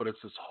with that, but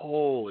it's this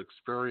whole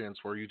experience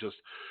where you just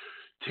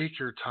take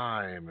your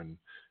time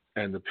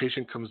and the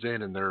patient comes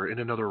in and they're in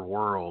another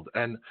world.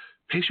 And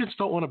patients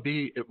don't want to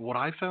be, what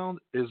I found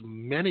is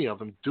many of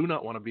them do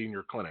not want to be in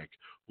your clinic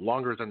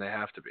longer than they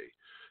have to be.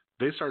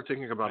 They start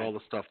thinking about all the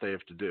stuff they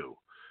have to do.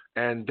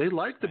 And they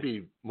like to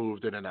be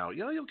moved in and out.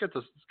 You'll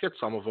get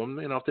some of them.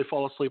 If they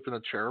fall asleep in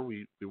a chair,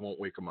 we won't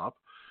wake them up.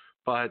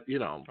 But,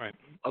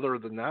 other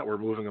than that, we're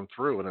moving them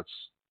through, and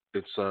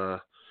it's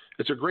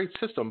a great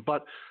system.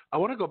 But I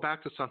want to go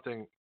back to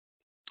something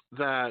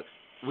that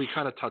we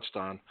kind of touched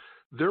on.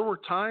 There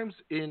were times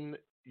in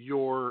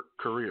your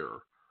career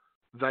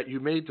that you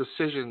made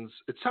decisions.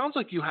 It sounds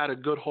like you had a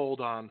good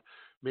hold on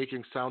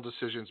making sound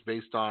decisions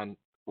based on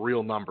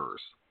real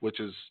numbers, which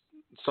is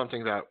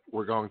something that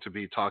we're going to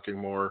be talking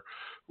more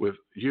with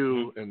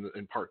you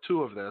in part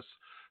 2 of this,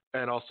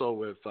 and also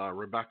with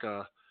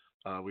Rebecca.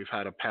 We've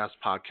had a past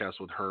podcast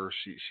with her.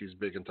 She's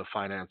big into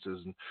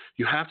finances, and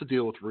you have to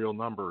deal with real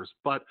numbers.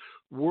 But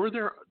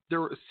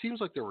it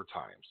seems like there were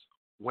times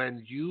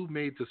when you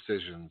made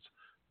decisions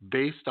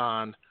based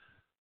on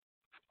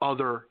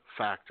other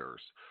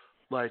factors,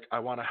 like I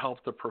want to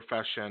help the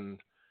profession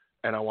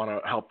and I want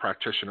to help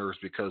practitioners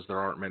because there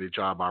aren't many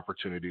job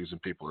opportunities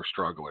and people are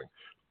struggling,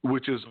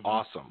 which is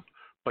awesome.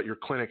 But your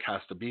clinic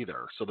has to be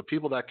there. So the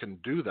people that can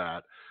do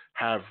that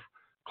have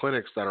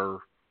clinics that are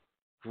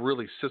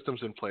really systems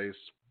in place,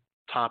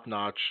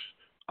 top-notch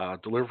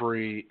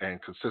delivery and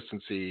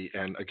consistency.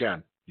 And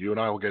again, you and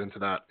I will get into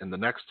that in the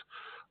next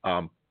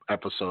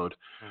episode.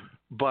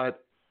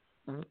 But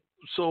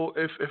so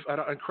if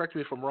and correct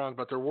me if I'm wrong,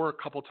 but there were a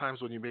couple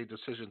times when you made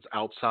decisions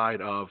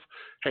outside of,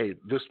 hey,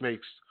 this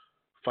makes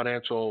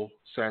financial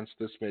sense,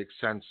 this makes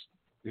sense,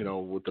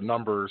 with the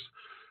numbers,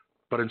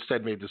 but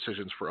instead made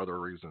decisions for other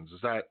reasons.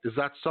 Is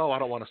that so? I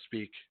don't want to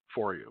speak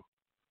for you.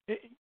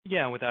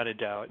 Yeah, without a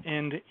doubt.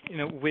 And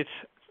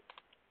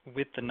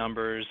with the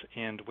numbers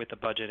and with the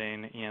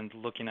budgeting and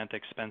looking at the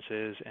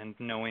expenses and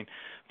knowing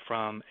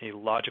from a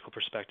logical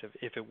perspective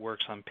if it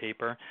works on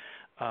paper,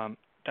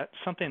 that's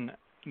something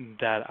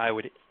that I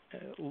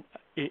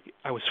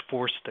was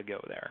forced to go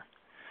there.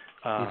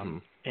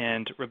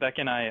 And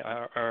Rebecca and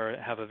I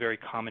have a very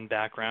common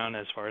background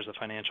as far as the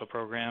financial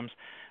programs.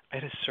 I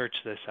had to search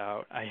this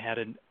out. I had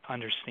to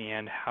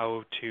understand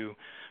how to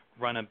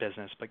run a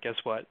business. But guess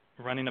what?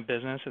 Running a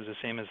business is the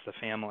same as the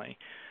family.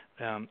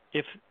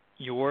 If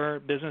your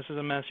business is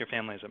a mess, your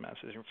family is a mess.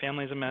 If your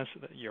family is a mess,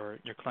 your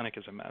clinic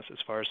is a mess as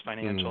far as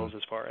financials,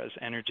 as far as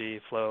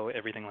energy, flow,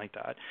 everything like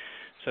that.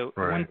 So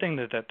one thing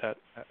that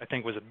I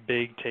think was a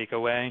big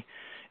takeaway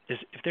is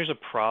if there's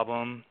a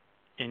problem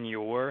in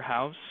your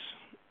house,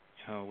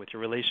 with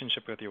your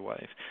relationship with your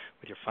wife,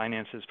 with your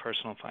finances,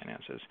 personal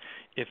finances,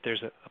 if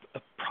there's a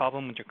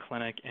problem with your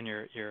clinic and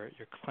your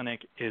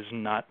clinic is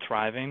not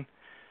thriving,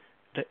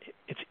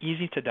 it's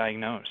easy to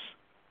diagnose.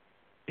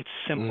 It's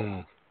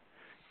simple.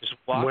 Just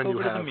walk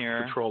over to the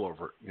mirror, control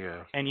over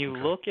it. and you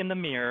look in the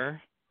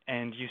mirror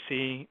and you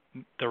see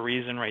the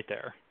reason right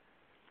there.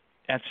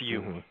 That's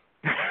you.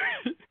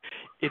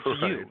 It's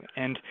you.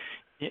 And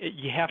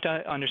you have to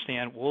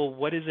understand, well,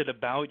 what is it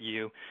about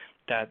you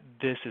that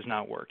this is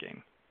not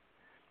working?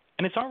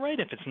 And it's all right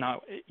if it's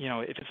not,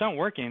 if it's not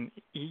working,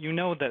 you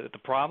know the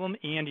problem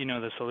and you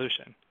know the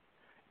solution.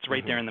 It's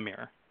right there in the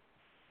mirror.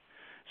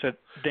 So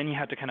then you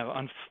have to kind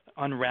of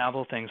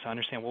unravel things to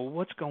understand, well,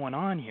 what's going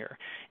on here?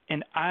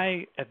 And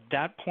at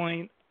that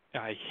point,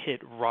 I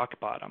hit rock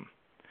bottom,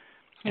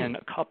 and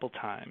a couple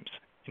times.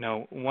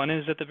 One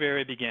is at the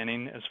very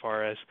beginning as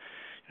far as,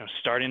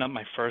 starting up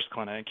my first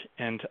clinic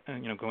and,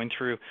 going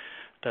through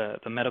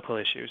the medical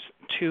issues.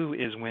 2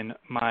 is when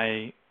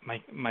my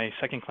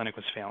second clinic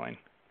was failing.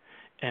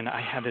 And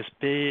I had this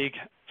big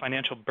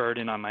financial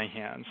burden on my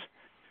hands.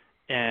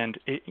 And,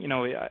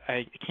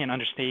 I can't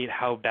understate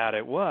how bad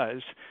it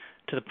was,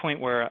 to the point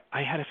where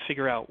I had to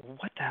figure out,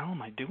 what the hell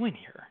am I doing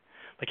here?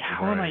 Like,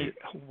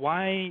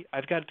 why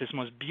I've got this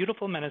most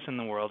beautiful medicine in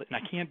the world, and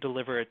I can't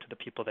deliver it to the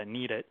people that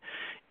need it,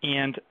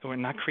 and we're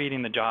not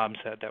creating the jobs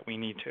that we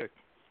need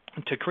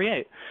to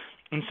create.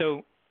 And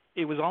so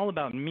it was all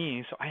about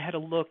me, so I had to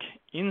look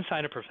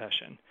inside a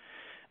profession.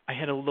 I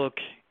had to look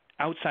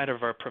outside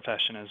of our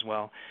profession as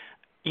well.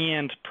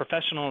 And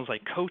professionals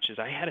like coaches,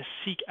 I had to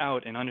seek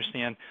out and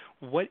understand,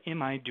 what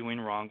am I doing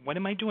wrong? What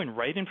am I doing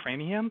right in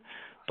Framingham?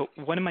 But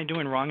what am I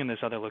doing wrong in this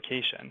other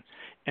location?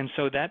 And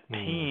so that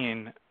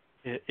pain,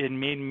 it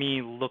made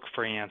me look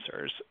for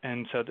answers.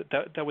 And so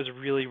that was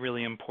really,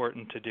 really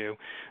important to do.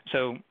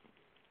 So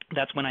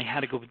that's when I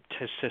had to go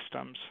to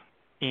systems.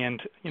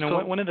 And,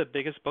 one of the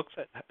biggest books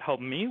that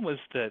helped me was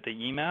the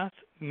E-Math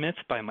Myth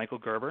by Michael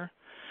Gerber.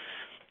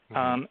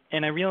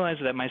 And I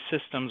realized that my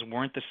systems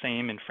weren't the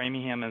same in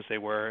Framingham as they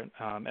were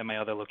at my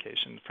other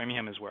location.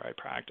 Framingham is where I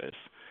practice.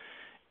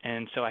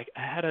 And so I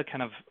had to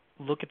kind of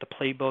look at the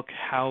playbook,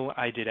 how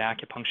I did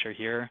acupuncture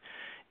here,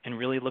 and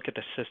really look at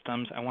the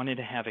systems. I wanted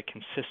to have it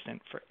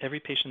consistent for every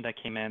patient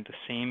that came in, the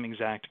same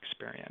exact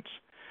experience,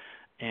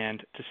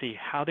 and to see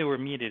how they were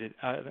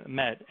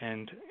met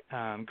and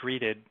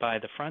greeted by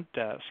the front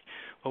desk.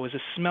 What was the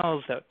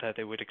smells that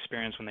they would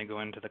experience when they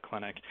go into the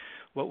clinic?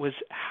 What was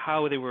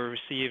how they were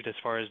received as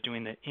far as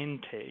doing the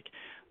intake?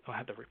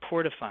 The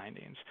report of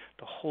findings,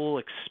 the whole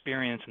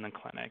experience in the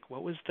clinic.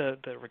 What was the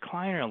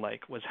recliner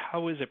like?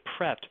 How was it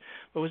prepped?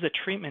 What was the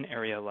treatment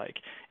area like?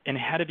 And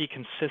it had to be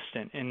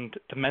consistent in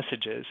the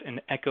messages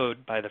and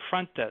echoed by the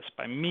front desk,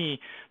 by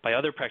me, by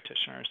other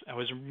practitioners. That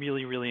was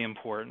really, really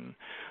important.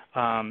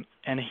 And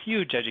a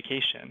huge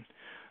education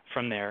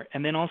from there.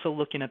 And then also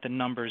looking at the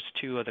numbers,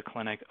 too, of the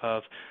clinic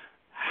of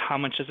how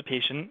much is a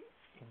patient,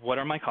 what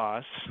are my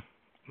costs,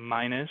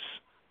 minus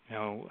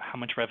how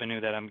much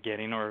revenue that I'm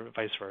getting or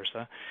vice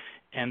versa,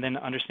 and then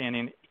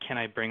understanding, can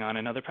I bring on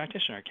another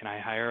practitioner? Can I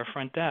hire a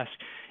front desk?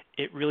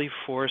 It really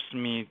forced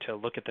me to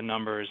look at the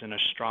numbers in a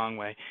strong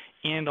way,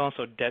 and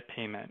also debt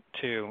payment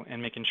too,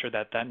 and making sure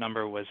that that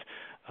number was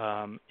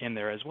in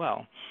there as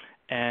well.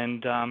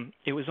 And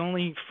it was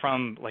only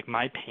from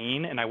my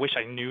pain, and I wish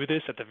I knew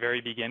this at the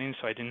very beginning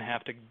so I didn't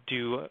have to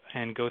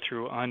go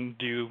through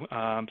undue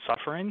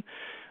suffering,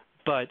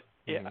 but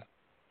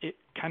it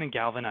kind of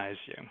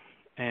galvanized you.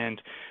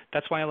 And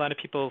that's why a lot of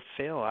people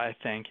fail, I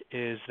think,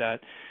 is that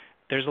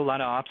there's a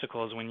lot of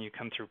obstacles when you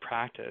come through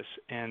practice,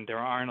 and there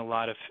aren't a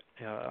lot of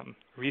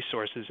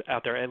resources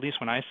out there, at least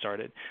when I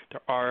started.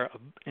 There are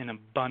in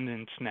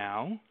abundance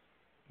now,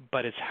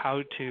 but it's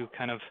how to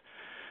kind of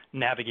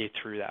navigate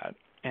through that.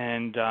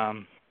 And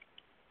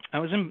that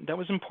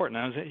was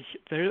important.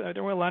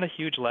 There were a lot of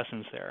huge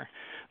lessons there.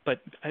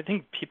 But I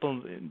think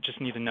people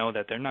just need to know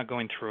that they're not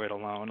going through it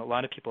alone. A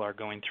lot of people are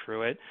going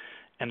through it,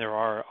 and there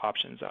are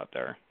options out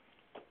there.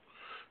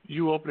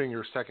 You opening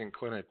your second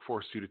clinic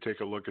forced you to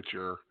take a look at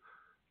your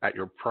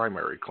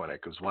primary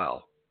clinic as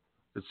well.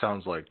 It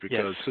sounds like,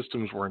 because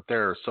systems weren't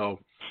there. So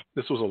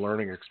this was a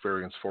learning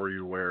experience for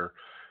you where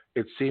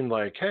it seemed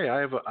like, hey, I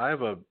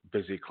have a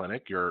busy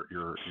clinic, your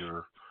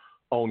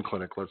own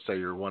clinic. Let's say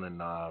your one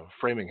in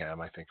Framingham,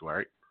 I think,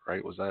 right?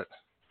 Was that?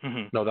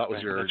 Mm-hmm. No, that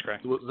was That's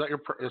correct. Was that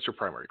that's your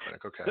primary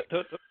clinic? Okay.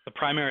 The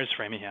primary is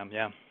Framingham,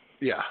 yeah.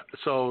 Yeah.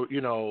 So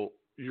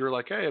you're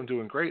like, hey, I'm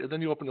doing great. And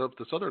then you open up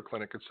this other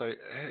clinic and say,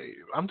 hey,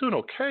 I'm doing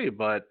okay,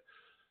 but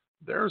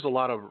there's a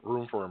lot of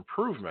room for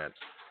improvement.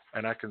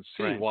 And I can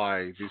see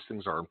why these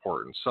things are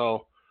important.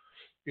 So,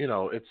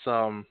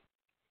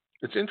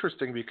 it's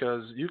interesting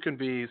because you can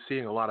be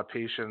seeing a lot of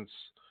patients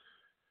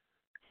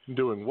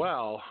doing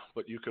well,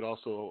 but you could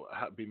also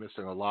be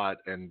missing a lot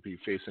and be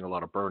facing a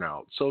lot of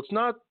burnout. So it's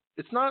not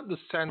the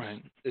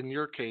sense in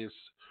your case,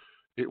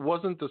 it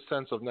wasn't the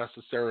sense of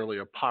necessarily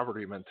a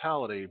poverty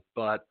mentality,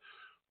 but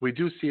we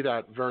do see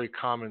that very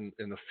common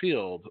in the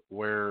field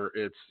where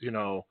it's,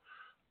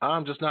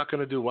 I'm just not going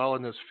to do well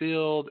in this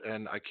field,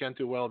 and I can't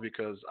do well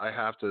because I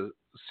have to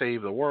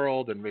save the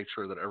world and make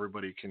sure that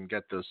everybody can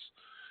get this.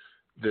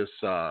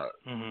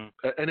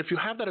 And if you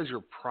have that as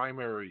your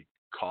primary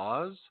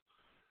cause,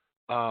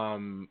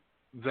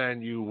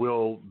 then you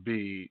will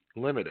be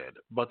limited.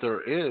 But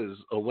there is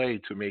a way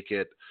to make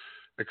it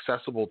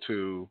accessible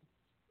to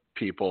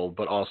people,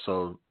 but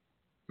also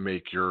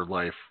make your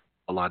life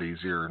a lot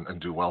easier and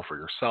do well for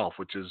yourself,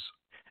 which is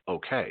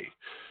okay.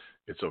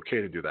 It's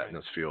okay to do that in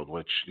this field,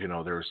 which,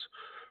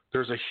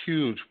 there's a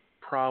huge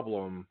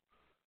problem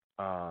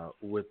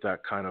with that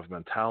kind of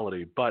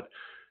mentality. But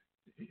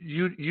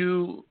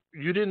you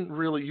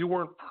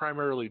weren't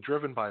primarily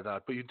driven by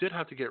that, but you did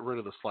have to get rid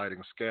of the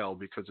sliding scale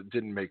because it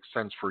didn't make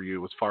sense for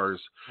you as far as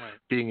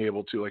being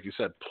able to, like you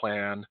said,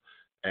 plan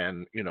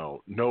and,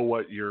 know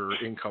what your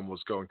income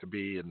was going to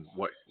be and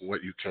what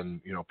you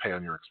can, pay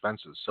on your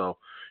expenses. So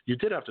you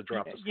did have to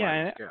drop the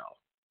sliding scale.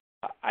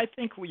 I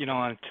think,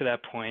 to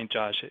that point,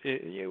 Josh,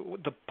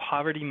 the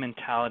poverty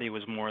mentality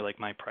was more like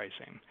my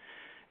pricing,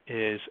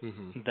 is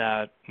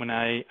that when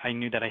I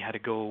knew that I had to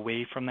go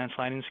away from that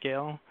sliding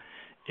scale,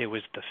 it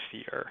was the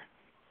fear.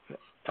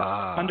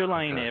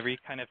 Underlying every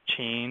kind of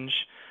change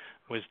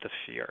was the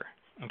fear,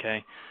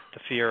 okay? The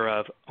fear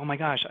of, oh my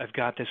gosh, I've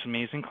got this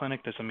amazing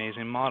clinic, this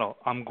amazing model.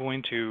 I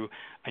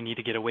need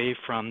to get away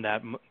from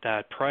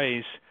that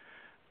price.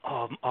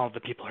 All the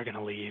people are going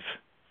to leave.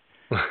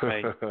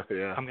 Right.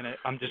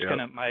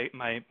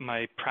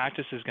 My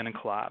practice is going to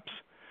collapse.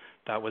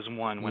 That was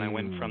one when I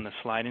went from the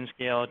sliding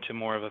scale to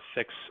more of a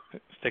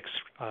fixed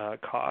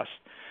cost.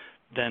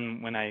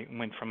 Then when I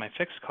went from my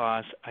fixed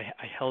cost,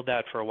 I held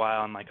that for a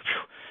while. I'm like,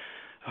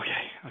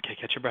 okay,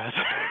 catch your breath.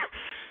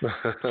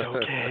 It's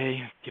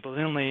okay. People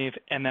didn't leave.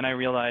 And then I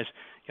realized,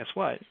 guess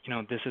what?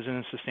 This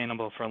isn't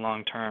sustainable for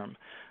long term.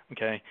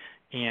 Okay.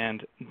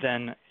 And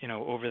then,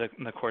 over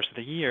the course of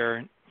the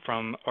years,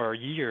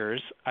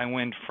 I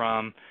went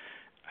from,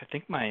 I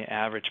think my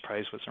average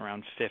price was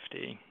around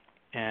 50,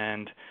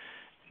 and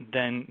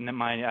then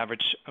my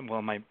average,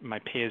 my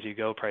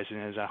pay-as-you-go pricing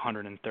is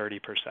 130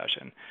 per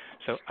session.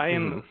 So I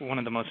am one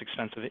of the most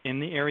expensive in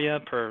the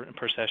area per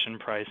session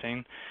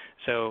pricing.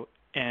 So,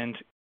 and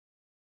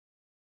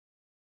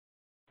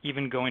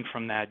even going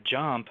from that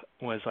jump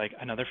was like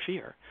another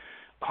fear.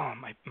 Oh,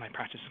 my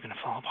practice is going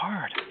to fall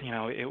apart.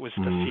 It was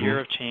the fear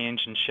of change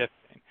and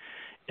shifting.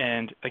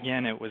 And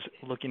again, it was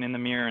looking in the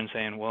mirror and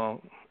saying,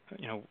 well,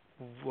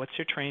 what's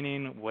your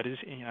training? What is,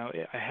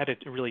 I had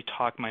to really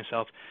talk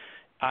myself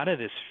out of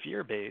this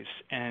fear base.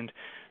 And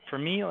for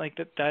me, like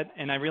that,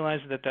 and I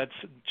realized that that's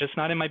just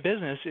not in my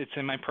business. It's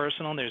in my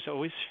personal. There's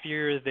always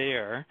fear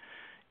there,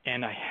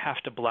 and I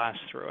have to blast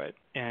through it.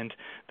 And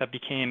that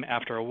became,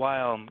 after a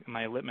while,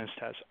 my litmus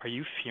test. Are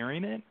you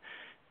fearing it?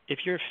 If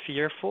you're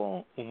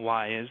fearful,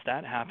 why is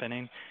that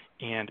happening?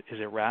 And is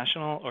it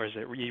rational or is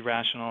it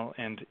irrational?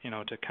 And,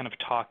 to kind of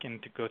talk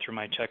and to go through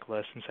my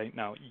checklist and say,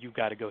 no, you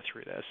got to go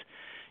through this.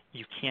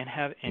 You can't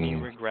have any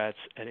regrets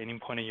at any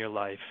point in your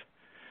life.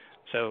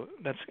 So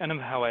that's kind of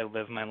how I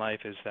live my life,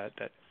 is that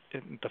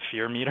the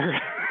fear meter.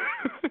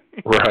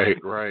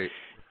 Right.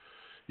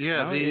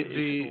 Yeah.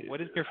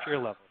 What is your fear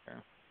level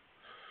here?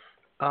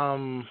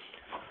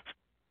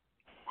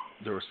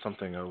 There was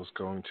something I was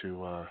going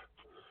to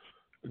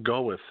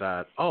go with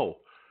that. Oh,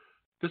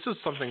 this is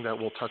something that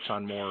we'll touch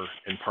on more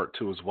in part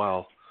 2 as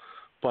well.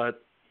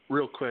 But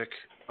real quick,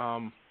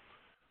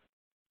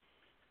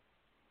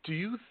 do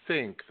you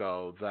think,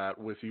 though, that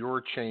with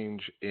your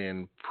change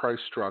in price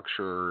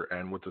structure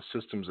and with the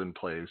systems in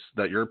place,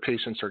 that your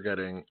patients are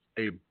getting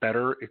a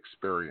better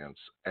experience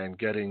and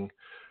getting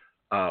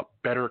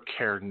better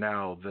care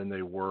now than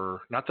they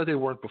were, not that they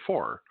weren't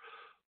before,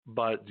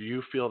 but do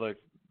you feel that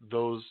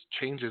those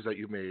changes that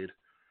you made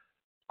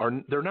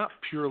they're not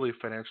purely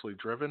financially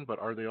driven, but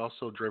are they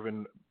also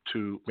driven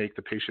to make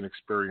the patient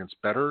experience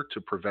better, to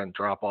prevent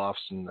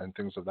drop-offs and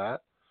things of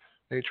that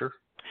nature?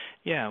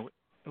 Yeah,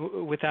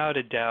 without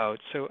a doubt.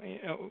 So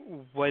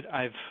what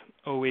I've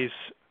always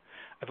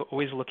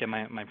looked at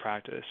my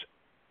practice.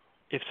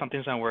 If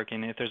something's not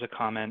working, if there's a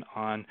comment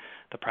on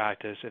the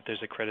practice, if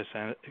there's a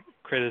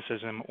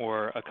criticism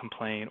or a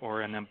complaint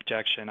or an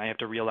objection, I have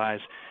to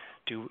realize,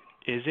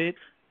 is it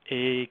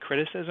a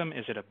criticism?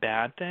 Is it a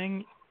bad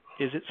thing?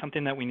 Is it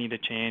something that we need to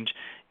change,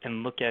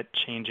 and look at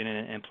changing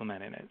it and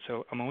implementing it?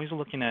 So I'm always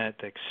looking at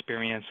the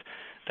experience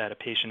that a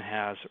patient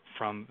has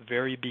from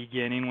very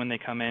beginning when they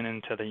come in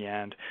and to the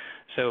end.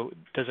 So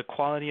does the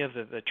quality of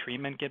the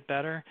treatment get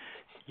better?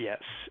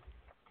 Yes.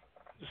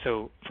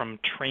 So from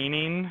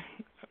training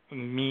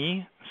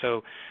me,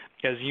 so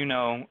as you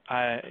know,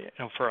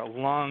 for a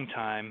long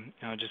time,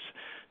 just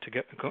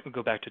to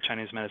go back to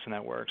Chinese medicine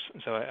that works.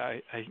 So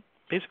I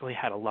basically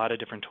had a lot of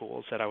different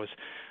tools that I was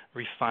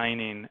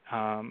refining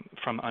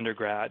from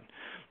undergrad,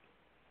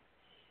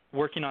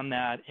 working on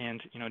that,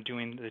 and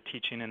doing the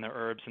teaching and the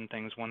herbs and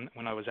things when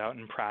I was out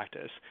in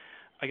practice.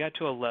 I got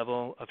to a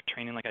level of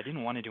training like I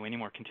didn't want to do any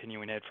more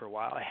continuing ed for a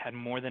while. I had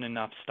more than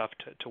enough stuff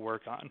to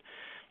work on.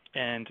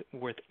 And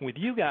with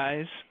you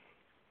guys,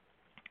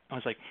 I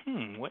was like,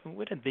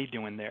 what are they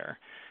doing there?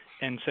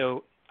 And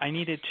so I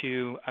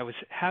was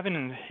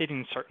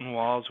hitting certain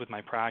walls with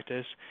my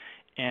practice.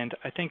 And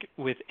I think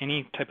with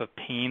any type of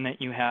pain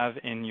that you have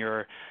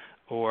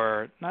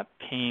or not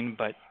pain,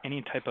 but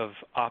any type of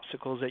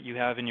obstacles that you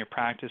have in your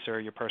practice or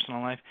your personal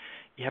life,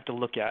 you have to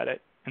look at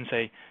it and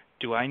say,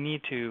 do I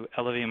need to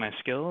elevate my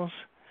skills?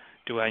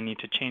 Do I need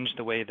to change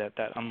the way that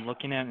I'm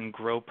looking at and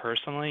grow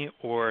personally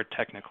or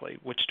technically?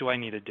 Which do I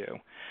need to do?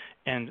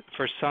 And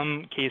for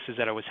some cases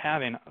that I was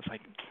having, I was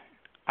like,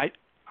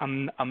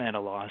 I'm at a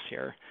loss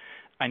here.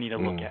 I need to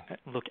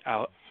look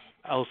out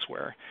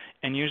elsewhere.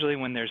 And usually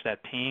when there's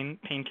that pain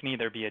can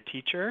either be a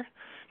teacher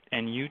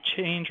and you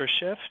change or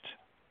shift,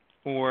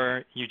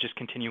 or you just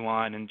continue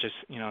on and just,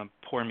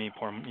 poor me.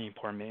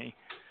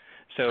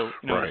 So,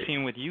 right.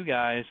 Seeing with you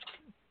guys,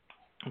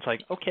 it's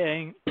like,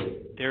 okay,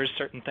 there's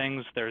certain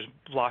things, there's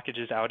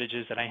blockages,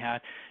 outages that I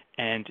had,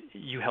 and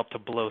you help to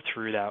blow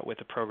through that with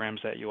the programs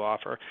that you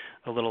offer.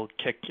 A little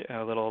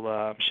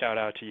shout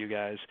out to you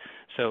guys.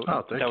 So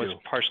that was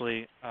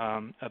partially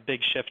a big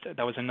shift.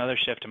 That was another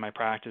shift in my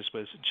practice,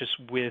 was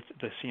just with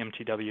the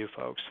CMTW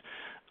folks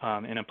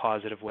in a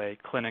positive way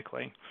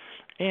clinically.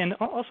 And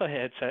also I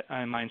had a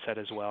mindset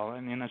as well.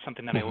 I mean, that's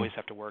something that I always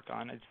have to work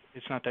on.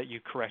 It's not that you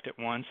correct it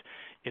once.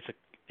 It's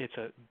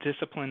a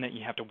discipline that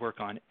you have to work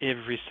on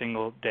every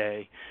single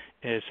day.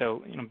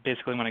 So,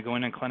 basically when I go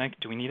in a clinic,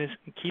 do we need to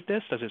keep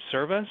this? Does it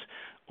serve us?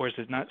 Or is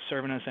it not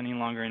serving us any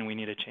longer and we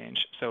need to change?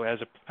 So as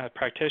a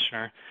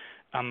practitioner,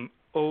 I'm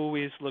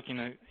always looking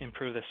to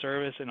improve the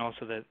service and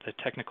also the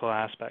technical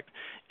aspect.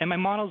 And my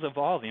model's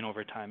evolving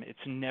over time. It's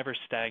never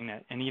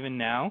stagnant. And even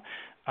now,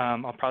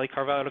 I'll probably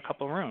carve out a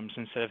couple rooms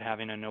instead of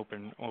having an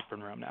open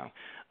room now,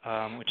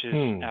 which is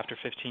after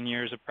 15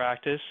 years of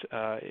practice,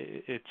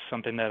 it's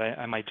something that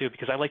I might do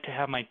because I like to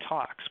have my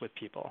talks with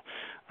people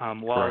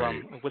while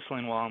I'm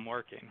whistling while I'm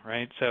working,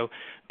 right? So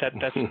that's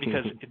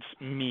because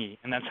it's me,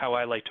 and that's how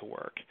I like to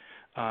work.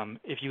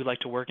 If you like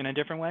to work in a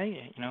different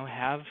way,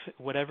 have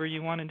whatever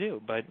you want to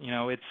do. But,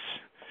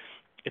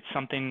 it's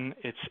something,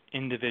 it's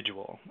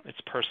individual, it's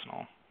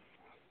personal.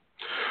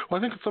 Well,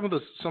 I think some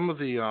of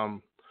the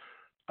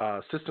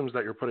systems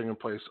that you're putting in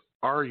place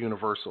are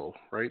universal,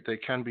 right? They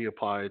can be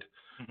applied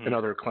in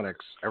other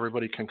clinics.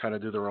 Everybody can kind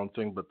of do their own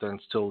thing, but then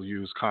still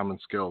use common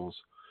skills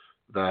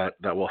that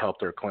will help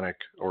their clinic,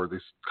 or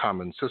these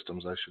common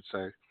systems, I should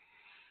say.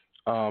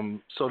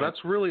 So that's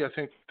really, I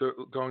think,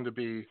 going to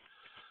be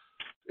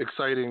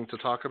exciting to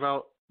talk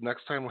about.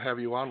 Next time we'll have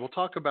you on, we'll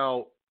talk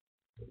about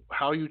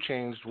how you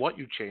changed, what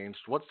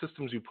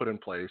systems you put in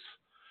place,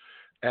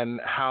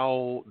 and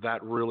how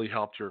that really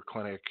helped your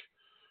clinic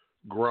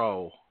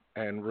grow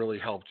and really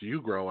helped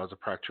you grow as a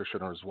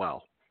practitioner as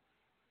well.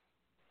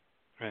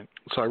 Right.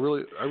 So I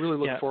really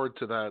look forward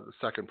to that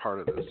second part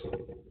of this.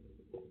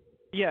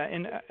 Yeah,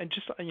 and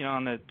just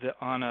on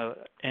a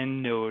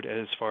end note,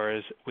 as far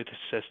as with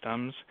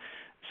systems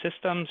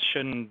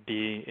shouldn't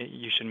be.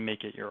 You should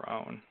make it your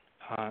own.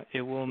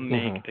 It will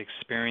make the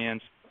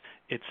experience.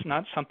 It's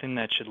not something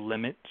that should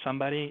limit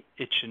somebody.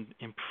 It should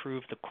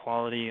improve the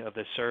quality of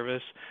the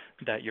service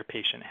that your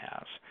patient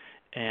has.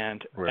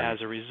 And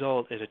as a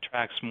result, it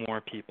attracts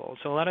more people.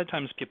 So a lot of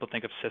times people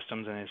think of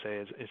systems and they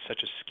say it's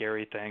such a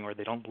scary thing, or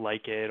they don't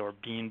like it, or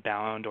being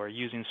bound, or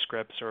using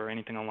scripts, or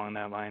anything along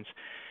that lines.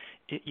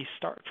 You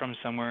start from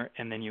somewhere,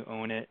 and then you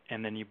own it,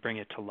 and then you bring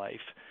it to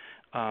life.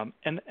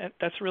 And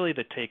that's really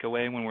the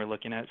takeaway when we're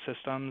looking at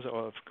systems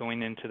of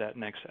going into that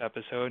next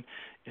episode.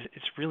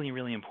 It's really,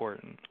 really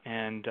important,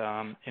 and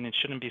it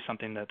shouldn't be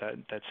something that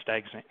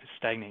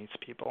stagnates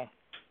people.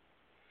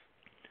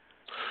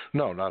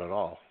 No, not at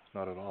all.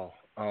 Not at all.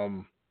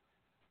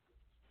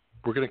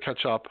 We're going to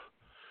catch up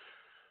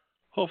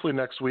hopefully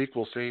next week.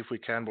 We'll see if we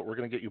can, but we're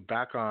going to get you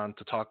back on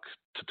to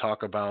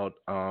talk about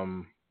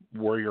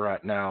where you're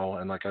at now,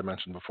 and like I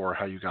mentioned before,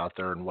 how you got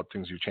there and what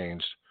things you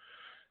changed.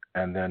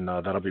 And then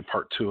that'll be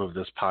part 2 of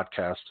this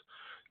podcast.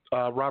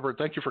 Robert,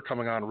 thank you for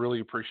coming on.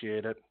 Really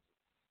appreciate it.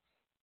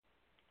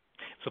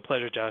 It's a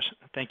pleasure, Josh.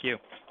 Thank you.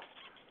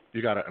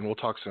 You got it, and we'll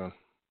talk soon.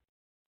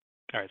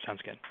 All right,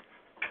 sounds good.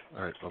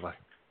 All right, bye-bye.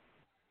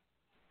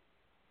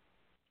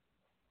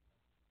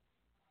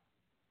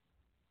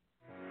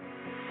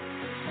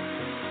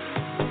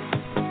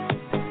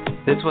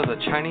 This was a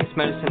Chinese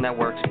Medicine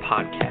Network's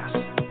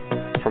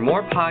podcast. For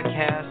more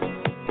podcasts,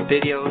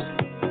 videos,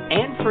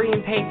 and free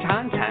and paid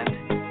content,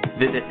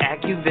 visit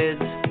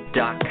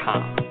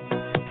acuvids.com.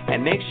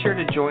 And make sure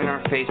to join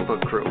our Facebook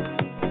group.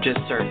 Just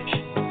search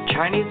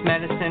Chinese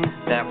Medicine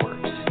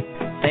Networks.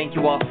 Thank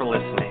you all for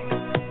listening.